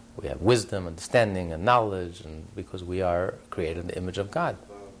 We have wisdom, understanding, and knowledge, and because we are created in the image of God.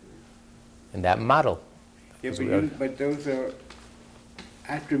 In that model. Yeah, but those are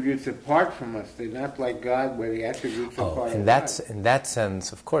attributes apart from us. They're not like God, where the attributes are part of God. In that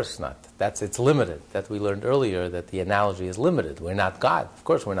sense, of course not. It's limited. That we learned earlier, that the analogy is limited. We're not God. Of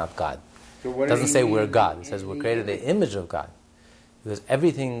course we're not God. So it doesn't say we're God. It says we're created in the image of God. Because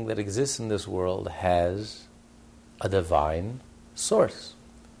everything that exists in this world has a divine source.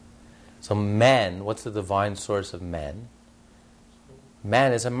 So man, what's the divine source of man?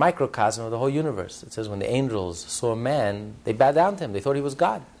 Man is a microcosm of the whole universe. It says when the angels saw man, they bowed down to him. They thought he was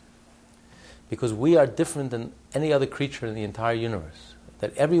God. Because we are different than any other creature in the entire universe.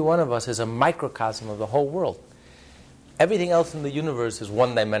 That every one of us is a microcosm of the whole world. Everything else in the universe is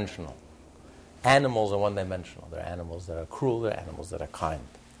one-dimensional. Animals are one-dimensional. There are animals that are cruel, there are animals that are kind.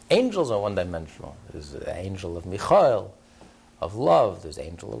 Angels are one-dimensional. There's the angel of Michael, of love. There's the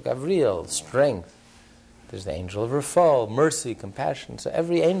angel of Gabriel, strength. There's the angel of Raphael, mercy, compassion. So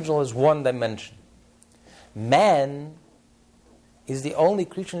every angel is one dimension. Man is the only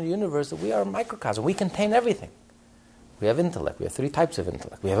creature in the universe that we are a microcosm. We contain everything. We have intellect. We have 3 types of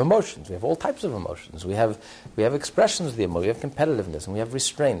intellect. We have emotions. We have all types of emotions. We have expressions of the emotion. We have competitiveness, and we have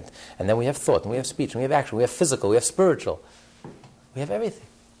restraint. And then we have thought, and we have speech, and we have action. We have physical. We have spiritual. We have everything.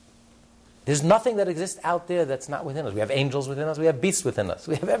 There's nothing that exists out there that's not within us. We have angels within us. We have beasts within us.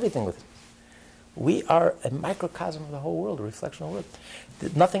 We have everything within us. We are a microcosm of the whole world, a reflection of the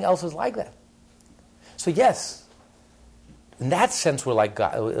world. Nothing else is like that. So yes, in that sense, we're like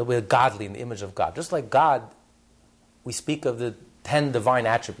God. We're godly in the image of God. Just like God, we speak of the 10 divine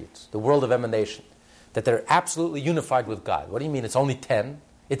attributes, the world of emanation, that they're absolutely unified with God. What do you mean it's only 10?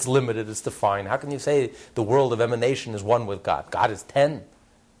 It's limited, it's defined. How can you say the world of emanation is one with God? God is 10.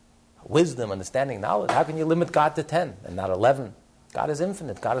 Wisdom, understanding, knowledge. How can you limit God to 10 and not 11? God is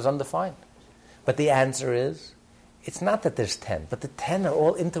infinite. God is undefined. But the answer is, it's not that there's 10, but the 10 are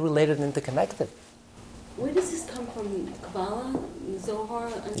all interrelated and interconnected. Where does this come from? Kabbalah,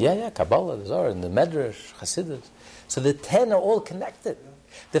 Zohar? Yeah, Kabbalah, the Zohar, and the Medrash, Hasidus. So the 10 are all connected.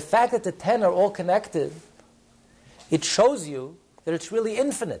 The fact that the 10 are all connected, it shows you that it's really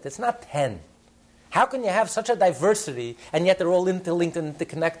infinite. It's not 10. How can you have such a diversity and yet they're all interlinked and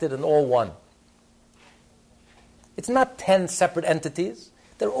interconnected and all one? It's not 10 separate entities.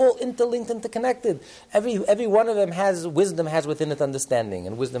 They're all interlinked, interconnected. Every one of them has wisdom, has within it understanding,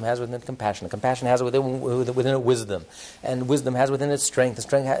 and wisdom has within it compassion. Compassion has within it wisdom, and wisdom has within it strength.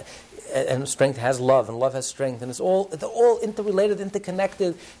 And strength has love, and love has strength, and they're all interrelated,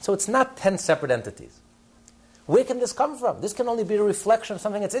 interconnected. So it's not 10 separate entities. Where can this come from? This can only be a reflection of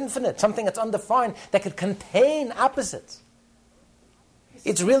something that's infinite, something that's undefined, that could contain opposites.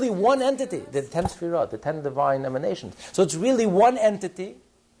 It's really one entity, the 10 Sfirot, the 10 divine emanations. So it's really one entity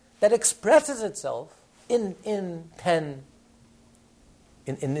that expresses itself in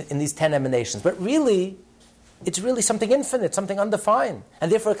these 10 emanations. But really, it's really something infinite, something undefined.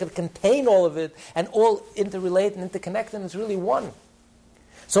 And therefore it can contain all of it and all interrelate and interconnect, and it's really one.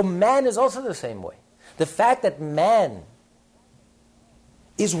 So man is also the same way. The fact that man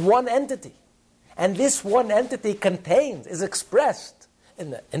is one entity, and this one entity contains, is expressed in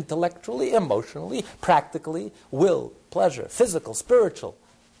the intellectually, emotionally, practically, will, pleasure, physical, spiritual,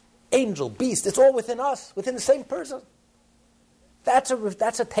 angel, beast, it's all within us, within the same person. That's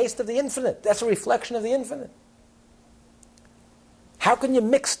a taste of the infinite. That's a reflection of the infinite. How can you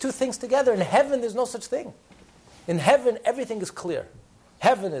mix two things together? In heaven, there's no such thing. In heaven, everything is clear.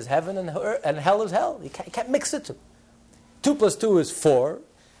 Heaven is heaven and hell is hell. You can't mix the two. 2 plus 2 is 4,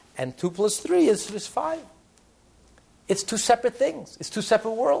 and 2 plus 3 is 5. It's 2 separate things. It's 2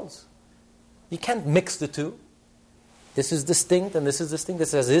 separate worlds. You can't mix the two. This is distinct and this is distinct.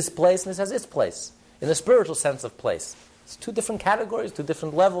 This has its place and this has its place. In the spiritual sense of place. It's 2 different categories, 2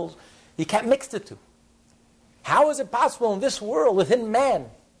 different levels. You can't mix the two. How is it possible in this world, within man,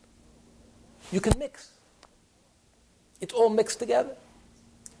 you can mix? It's all mixed together.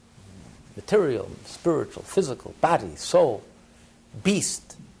 Material, spiritual, physical, body, soul,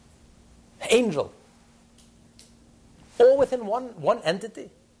 beast, angel. All within one entity.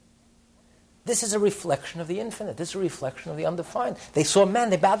 This is a reflection of the infinite. This is a reflection of the undefined. They saw man,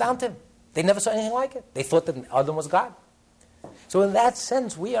 they bowed down to him. They never saw anything like it. They thought that Adam was God. So in that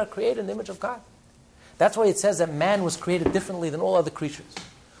sense, we are created in the image of God. That's why it says that man was created differently than all other creatures.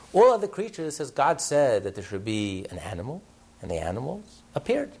 All other creatures, says God said that there should be an animal, and the animals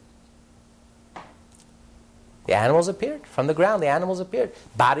appeared. The animals appeared. From the ground, the animals appeared.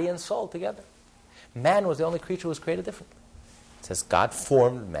 Body and soul together. Man was the only creature who was created differently. It says God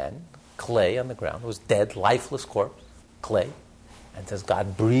formed man, clay on the ground. It was dead, lifeless corpse, clay. And it says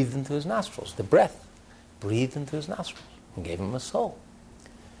God breathed into his nostrils, the breath, breathed into his nostrils and gave him a soul.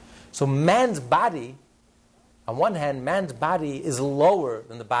 So man's body, on one hand, man's body is lower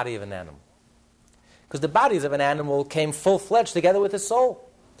than the body of an animal. Because the bodies of an animal came full-fledged together with his soul.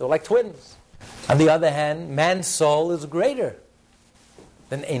 They were like twins. On the other hand, man's soul is greater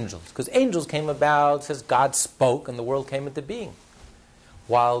than angels. Because angels came about, says God spoke, and the world came into being.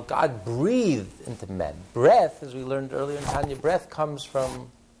 While God breathed into men. Breath, as we learned earlier in Tanya, breath comes from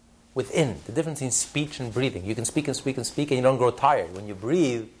within. The difference in speech and breathing. You can speak and speak and speak, and you don't grow tired. When you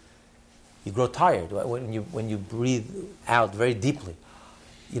breathe, you grow tired. When you breathe out very deeply,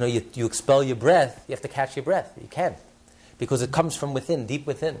 you expel your breath, you have to catch your breath. You can't. Because it comes from within, deep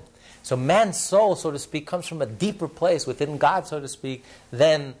within. So man's soul, so to speak, comes from a deeper place within God, so to speak,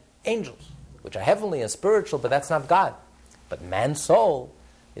 than angels, which are heavenly and spiritual, but that's not God. But man's soul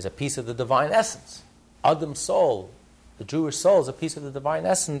is a piece of the divine essence. Adam's soul, the Jewish soul, is a piece of the divine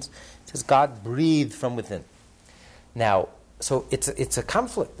essence. It says God breathed from within. Now, so it's a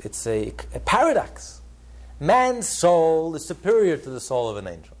conflict. It's a paradox. Man's soul is superior to the soul of an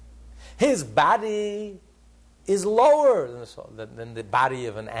angel. His body is lower than the soul, than the body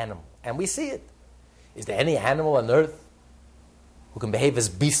of an animal. And we see it. Is there any animal on earth who can behave as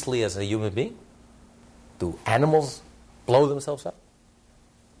beastly as a human being? Do animals blow themselves up?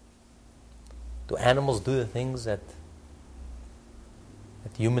 Do animals do the things that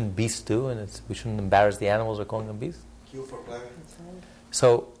human beasts do, and we shouldn't embarrass the animals by calling them beasts? Kill for pleasure.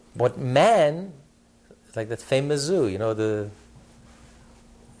 So, what man, like that famous zoo, in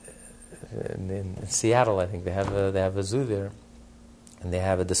Seattle, I think they have a zoo there, and they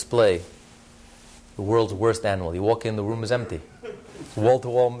have a display. The world's worst animal. You walk in, the room is empty. Wall to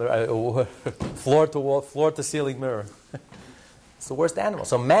wall mirror, floor to wall, floor to ceiling mirror. It's the worst animal.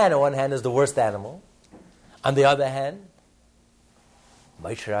 So man, on one hand, is the worst animal. On the other hand,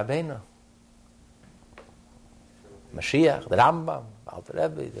 Moshe Rabbeinu, Mashiach, the Rambam, Alter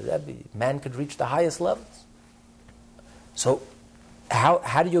Rebbe, man could reach the highest levels. So,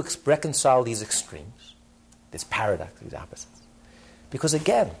 how do you reconcile these extremes, this paradox, these opposites?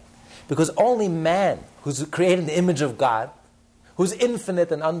 Because only man, who's created in the image of God, who's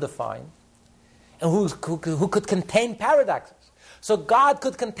infinite and undefined, and who could contain paradoxes. So God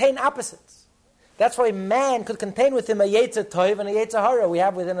could contain opposites. That's why man could contain within a Yetzer Tov and a Yetzer Hara. We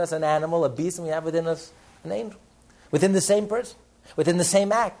have within us an animal, a beast, and we have within us an angel. Within the same person, within the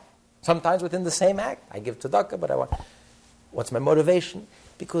same act. Sometimes within the same act. I give tzedakah, but what's my motivation?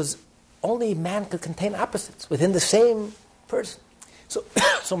 Because only man could contain opposites within the same person.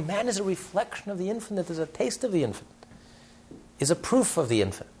 So man is a reflection of the infinite, is a taste of the infinite, is a proof of the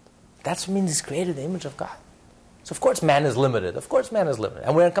infinite. That's what means he's created the image of God. So of course man is limited.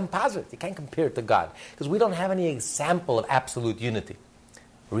 And we're a composite. You can't compare it to God. Because we don't have any example of absolute unity.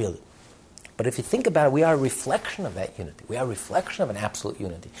 Really. But if you think about it, we are a reflection of that unity. We are a reflection of an absolute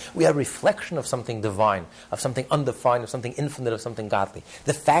unity. We are a reflection of something divine, of something undefined, of something infinite, of something godly.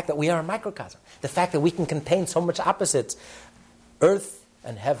 The fact that we are a microcosm. The fact that we can contain so much opposites. Earth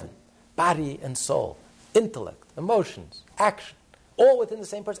and heaven. Body and soul. Intellect. Emotions. Action. All within the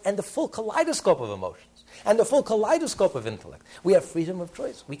same person. And the full kaleidoscope of emotions. And the full kaleidoscope of intellect. We have freedom of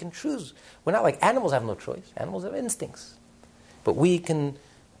choice. We can choose. We're not like animals have no choice. Animals have instincts. But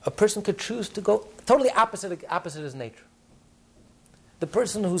a person could choose to go totally opposite his nature. The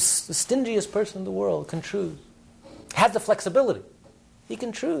person who's the stingiest person in the world can choose. Has the flexibility. He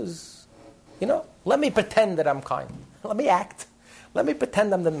can choose. Let me pretend that I'm kind. Let me act. Let me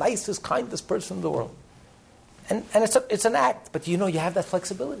pretend I'm the nicest, kindest person in the world. And it's an act, but you have that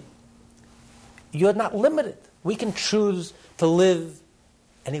flexibility. You're not limited. We can choose to live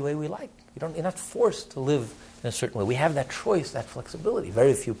any way we like. You're not forced to live in a certain way. We have that choice, that flexibility.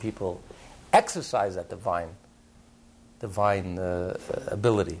 Very few people exercise that divine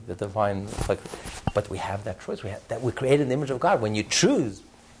ability, the divine flexibility. But we have that choice. We're created in the image of God. When you choose,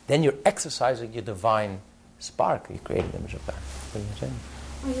 then you're exercising your divine spark. You create an image of God. What are you saying?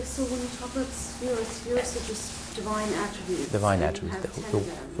 Oh, yeah, so when you talk about spheres are just divine attributes. Divine attributes.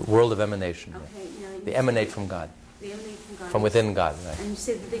 The world of emanation. Okay, they emanate from God. They emanate from God. From within God, right. And you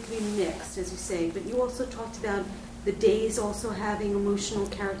said that they can be mixed, as you say. But you also talked about the days also having emotional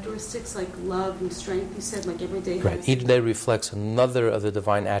characteristics like love and strength. You said like every day has... Right. Each day reflects another of the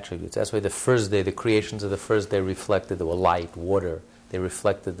divine attributes. That's why the first day, the creations of the first day reflected the light, water. They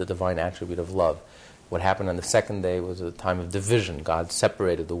reflected the divine attribute of love. What happened on the second day was a time of division. God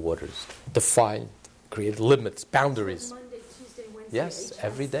separated the waters, defined, created limits, boundaries. So Monday, Tuesday, Wednesday, yes,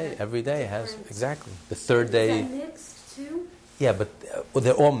 every day has, exactly. The third day... Is that mixed too? Yeah, but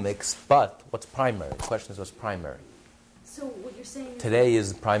they're all mixed, but what's primary? The question is what's primary. So what you're saying is... Today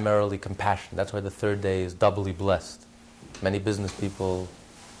is primarily compassion. That's why the third day is doubly blessed. Many business people,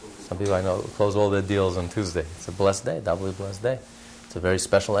 some people I know, close all their deals on Tuesday. It's a blessed day, doubly blessed day. It's a very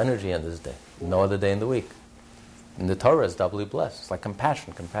special energy on this day. No other day in the week. And the Torah is doubly blessed. It's like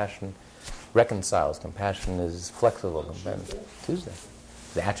compassion. Compassion reconciles. Compassion is flexible. Tuesday.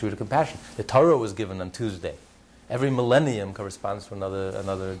 The attribute of compassion. The Torah was given on Tuesday. Every millennium corresponds to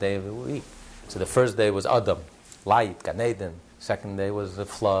another day of the week. So the first day was Adam, light, Gan Eden. Second day was the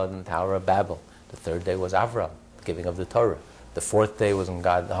flood and the Tower of Babel. The third day was Avram, the giving of the Torah. The fourth day was when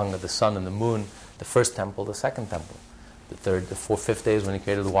God hung the sun and the moon, the first temple, the second temple. Fifth day is when he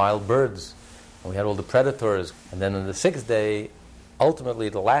created the wild birds. And we had all the predators. And then on the sixth day, ultimately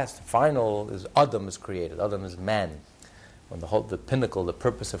the last, final, is Adam is created. Adam is man. When the pinnacle, the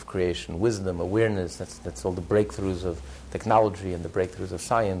purpose of creation, wisdom, awareness, that's all the breakthroughs of technology and the breakthroughs of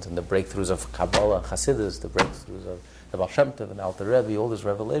science and the breakthroughs of Kabbalah and Hasidus, the breakthroughs of the Baal Shem Tov and Alter Rebbe, all this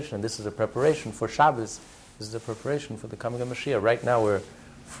revelation. And this is a preparation for Shabbos. This is a preparation for the coming of Mashiach. Right now we're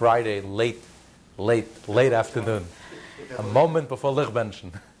Friday, late afternoon. A moment before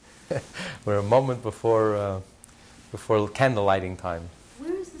Lichbenschen. We're a moment before candle lighting time.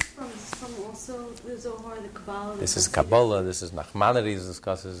 Where is this from? Is this from also the Zohar, the Kabbalah? This is Kabbalah, this is Nachmanides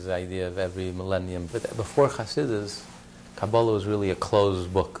discusses the idea of every millennium. But before Hasidus, Kabbalah was really a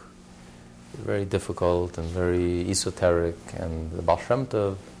closed book. Very difficult and very esoteric. And the Baal Shem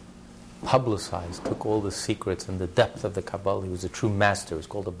Tov publicized, took all the secrets and the depth of the Kabbalah. He was a true master. He was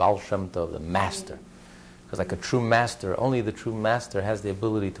called the Baal Shem Tov, the master. Because like a true master, only the true master has the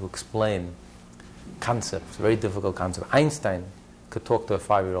ability to explain concepts, very difficult concepts. Einstein could talk to a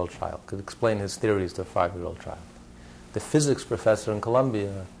 5-year-old child, could explain his theories to a 5-year-old child. The physics professor in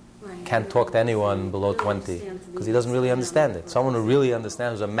Columbia can't talk to anyone below 20 because he doesn't really understand it. Someone who really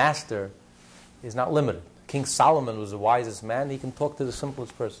understands, a master, is not limited. King Solomon was the wisest man. He can talk to the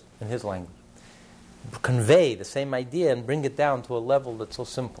simplest person in his language. Convey the same idea and bring it down to a level that's so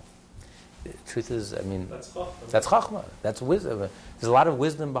simple. The truth is, I mean, that's chachma. That's wisdom. There's a lot of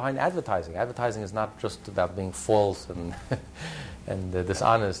wisdom behind advertising. Advertising is not just about being false and and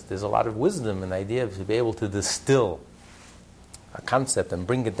dishonest. There's a lot of wisdom and idea to be able to distill a concept and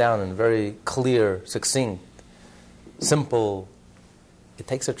bring it down in very clear, succinct, simple. It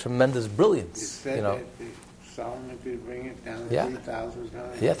takes a tremendous brilliance. That Solomon could bring it down 3,000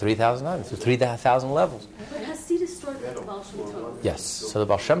 times. Yeah, 3,000 times. So 3,000 levels. But Hasidus started with the Baal Shem Tov. Yes. So the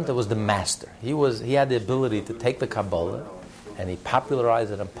Baal Shem Tov was the master. He had the ability to take the Kabbalah and he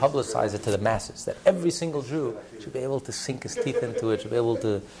popularized it and publicized it to the masses. That every single Jew should be able to sink his teeth into it, should be able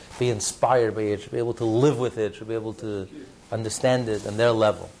to be inspired by it, should be able to live with it, should be able to understand it on their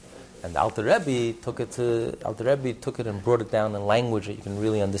level. And the Alter Rebbe took it and brought it down in language that you can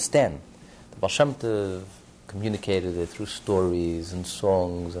really understand. The Baal Shem Tov communicated it through stories and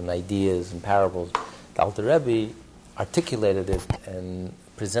songs and ideas and parables. The Alter Rebbe articulated it and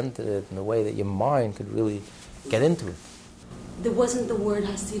presented it in a way that your mind could really get into it. There wasn't the word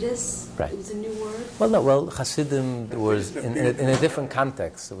Hasidus? Right. It was a new word? Hasidim was in a different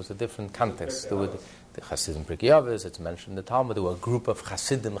context. It was a different context. There were the Hasidim Pirkei Avos, it's mentioned in the Talmud. There were a group of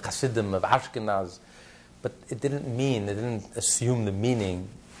Hasidim of Ashkenaz. But it didn't assume the meaning.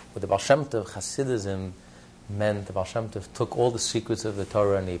 With the Baal Shem Tov, Hasidism meant the Baal Shem Tov took all the secrets of the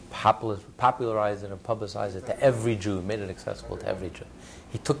Torah and he popularized it and publicized it to every Jew, made it accessible to every Jew.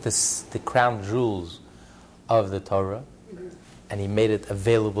 He took the crown jewels of the Torah and he made it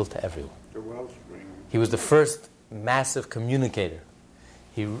available to everyone. The wellspring. He was the first massive communicator.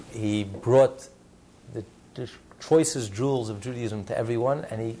 He brought the choicest jewels of Judaism to everyone,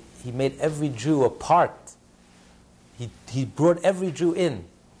 and he made every Jew a part. He brought every Jew in.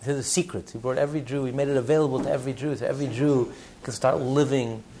 To the secrets. He brought every Jew, he made it available to every Jew, so every Jew can start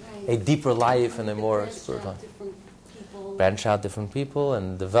living a deeper life and a more spiritual life. Branched out different people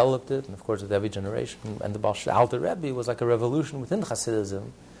and developed it, and of course with every generation. And the Alter Rebbe was like a revolution within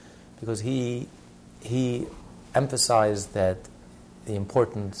Hasidism, because he emphasized that the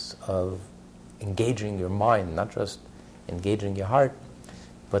importance of engaging your mind, not just engaging your heart,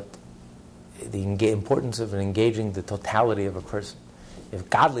 but the importance of engaging the totality of a person. If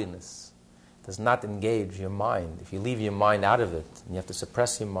godliness does not engage your mind, if you leave your mind out of it, and you have to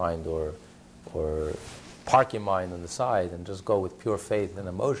suppress your mind or park your mind on the side and just go with pure faith and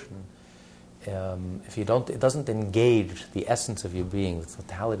emotion, if you don't, it doesn't engage the essence of your being, the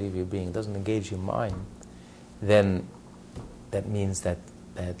totality of your being, it doesn't engage your mind, then that means that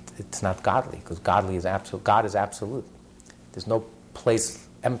it's not godly, because godly is absolute. God is absolute. There's no place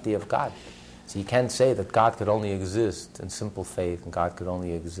empty of God. So you can't say that God could only exist in simple faith and God could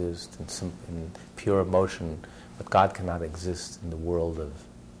only exist in pure emotion, but God cannot exist in the world of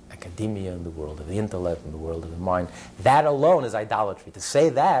academia, in the world of the intellect, in the world of the mind. That alone is idolatry. To say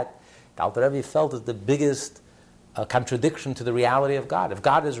that, the Alter Rebbe felt is the biggest contradiction to the reality of God. If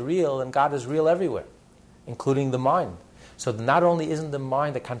God is real, then God is real everywhere, including the mind. So not only isn't the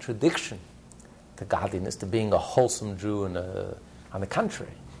mind a contradiction to godliness, to being a wholesome Jew, on the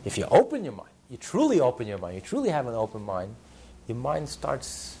contrary, if you open your mind, you truly open your mind, you truly have an open mind, your mind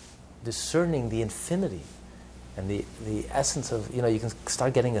starts discerning the infinity and the essence of, you can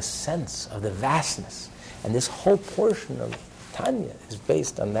start getting a sense of the vastness. And this whole portion of Tanya is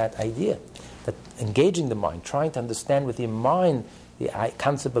based on that idea, that engaging the mind, trying to understand with your mind the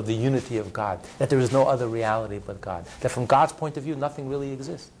concept of the unity of God, that there is no other reality but God, that from God's point of view, nothing really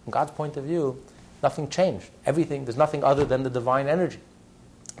exists. From God's point of view, nothing changed. Everything, there's nothing other than the divine energy.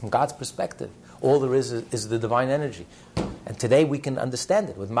 From God's perspective, all there is the divine energy. And today we can understand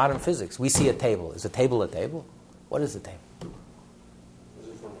it with modern physics. We see a table. Is a table a table? What is a table?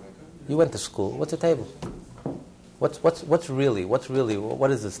 You went to school. What's a table? What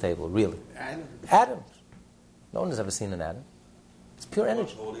is this table, really? Atoms. Atoms. No one has ever seen an atom. It's pure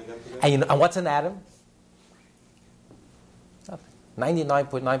energy. Holding them together. And what's an atom? Nothing.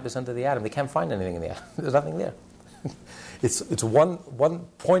 99.9% of the atom. They can't find anything in the atom. There's nothing there. It's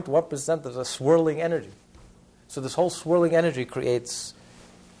 1.1% of the swirling energy. So this whole swirling energy creates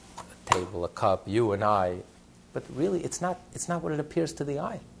a table, a cup, you and I. But really, it's not what it appears to the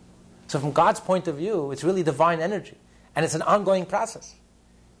eye. So from God's point of view, it's really divine energy. And it's an ongoing process.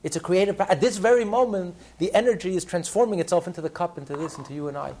 It's a creative process. At this very moment, the energy is transforming itself into the cup, into this, into you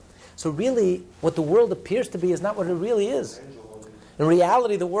and I. So really, what the world appears to be is not what it really is. In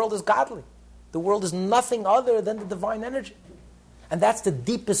reality, the world is godly. The world is nothing other than the divine energy. And that's the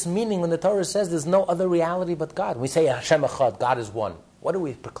deepest meaning when the Torah says there's no other reality but God. We say Hashem Echad, God is one. What are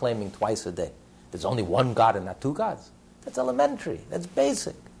we proclaiming twice a day? There's only one God and not two gods. That's elementary. That's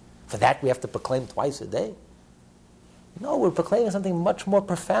basic. For that we have to proclaim twice a day? No, we're proclaiming something much more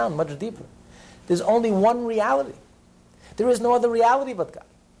profound, much deeper. There's only one reality. There is no other reality but God.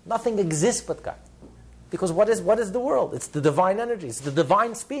 Nothing exists but God. Because what is the world? It's the divine energy. It's the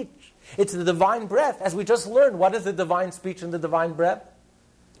divine speech. It's the divine breath. As we just learned, what is the divine speech and the divine breath?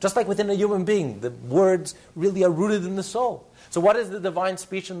 Just like within a human being, the words really are rooted in the soul. So what is the divine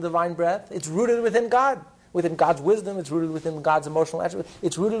speech and the divine breath? It's rooted within God. Within God's wisdom, it's rooted within God's emotional attributes.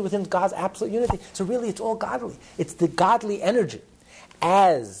 It's rooted within God's absolute unity. So really, it's all godly. It's the godly energy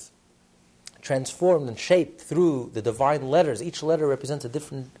as transformed and shaped through the divine letters. Each letter represents a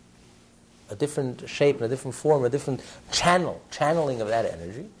different shape and a different form, a different channeling of that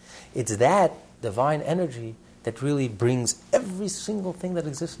energy. It's that divine energy that really brings every single thing that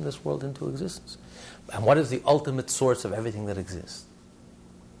exists in this world into existence. And what is the ultimate source of everything that exists?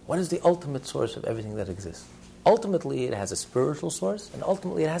 What is the ultimate source of everything that exists? Ultimately, it has a spiritual source, and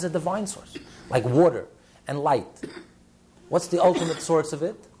ultimately it has a divine source, like water and light. What's the ultimate source of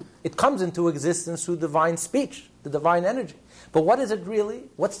it? It comes into existence through divine speech, the divine energy. But what is it really?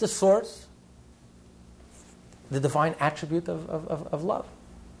 What's the source? The divine attribute of love.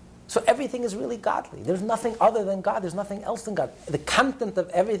 So everything is really godly. There's nothing other than God. There's nothing else than God. The content of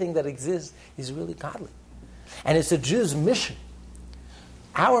everything that exists is really godly. And it's a Jew's mission.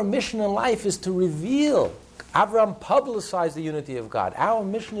 Our mission in life is to reveal. Abraham publicized the unity of God. Our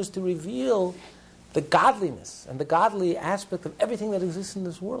mission is to reveal the godliness and the godly aspect of everything that exists in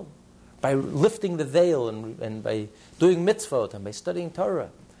this world. By lifting the veil and by doing mitzvot and by studying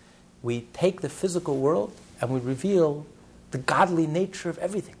Torah, we take the physical world and we reveal the godly nature of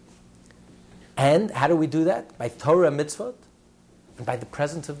everything. And how do we do that? By Torah mitzvot and by the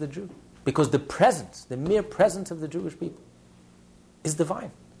presence of the Jew. Because the presence, the mere presence of the Jewish people is divine.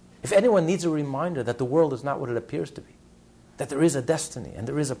 If anyone needs a reminder that the world is not what it appears to be, that there is a destiny and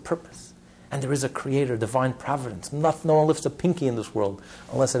there is a purpose and there is a creator, divine providence, no one lifts a pinky in this world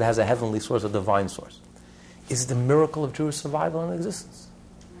unless it has a heavenly source, a divine source, is the miracle of Jewish survival and existence.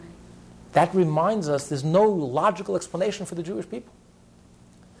 That reminds us there's no logical explanation for the Jewish people.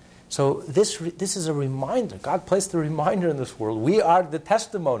 So this is a reminder. God placed a reminder in this world. We are the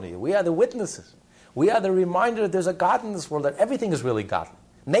testimony. We are the witnesses. We are the reminder that there's a God in this world, that everything is really godly.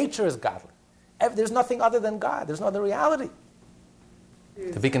 Nature is godly. There's nothing other than God. There's no other reality.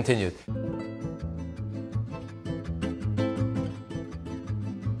 To be continued.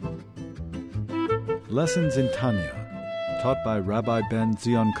 Lessons in Tanya, taught by Rabbi Ben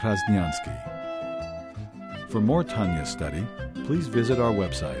Zion Krasniansky. For more Tanya study, please visit our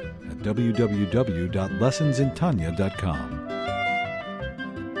website at www.lessonsintanya.com.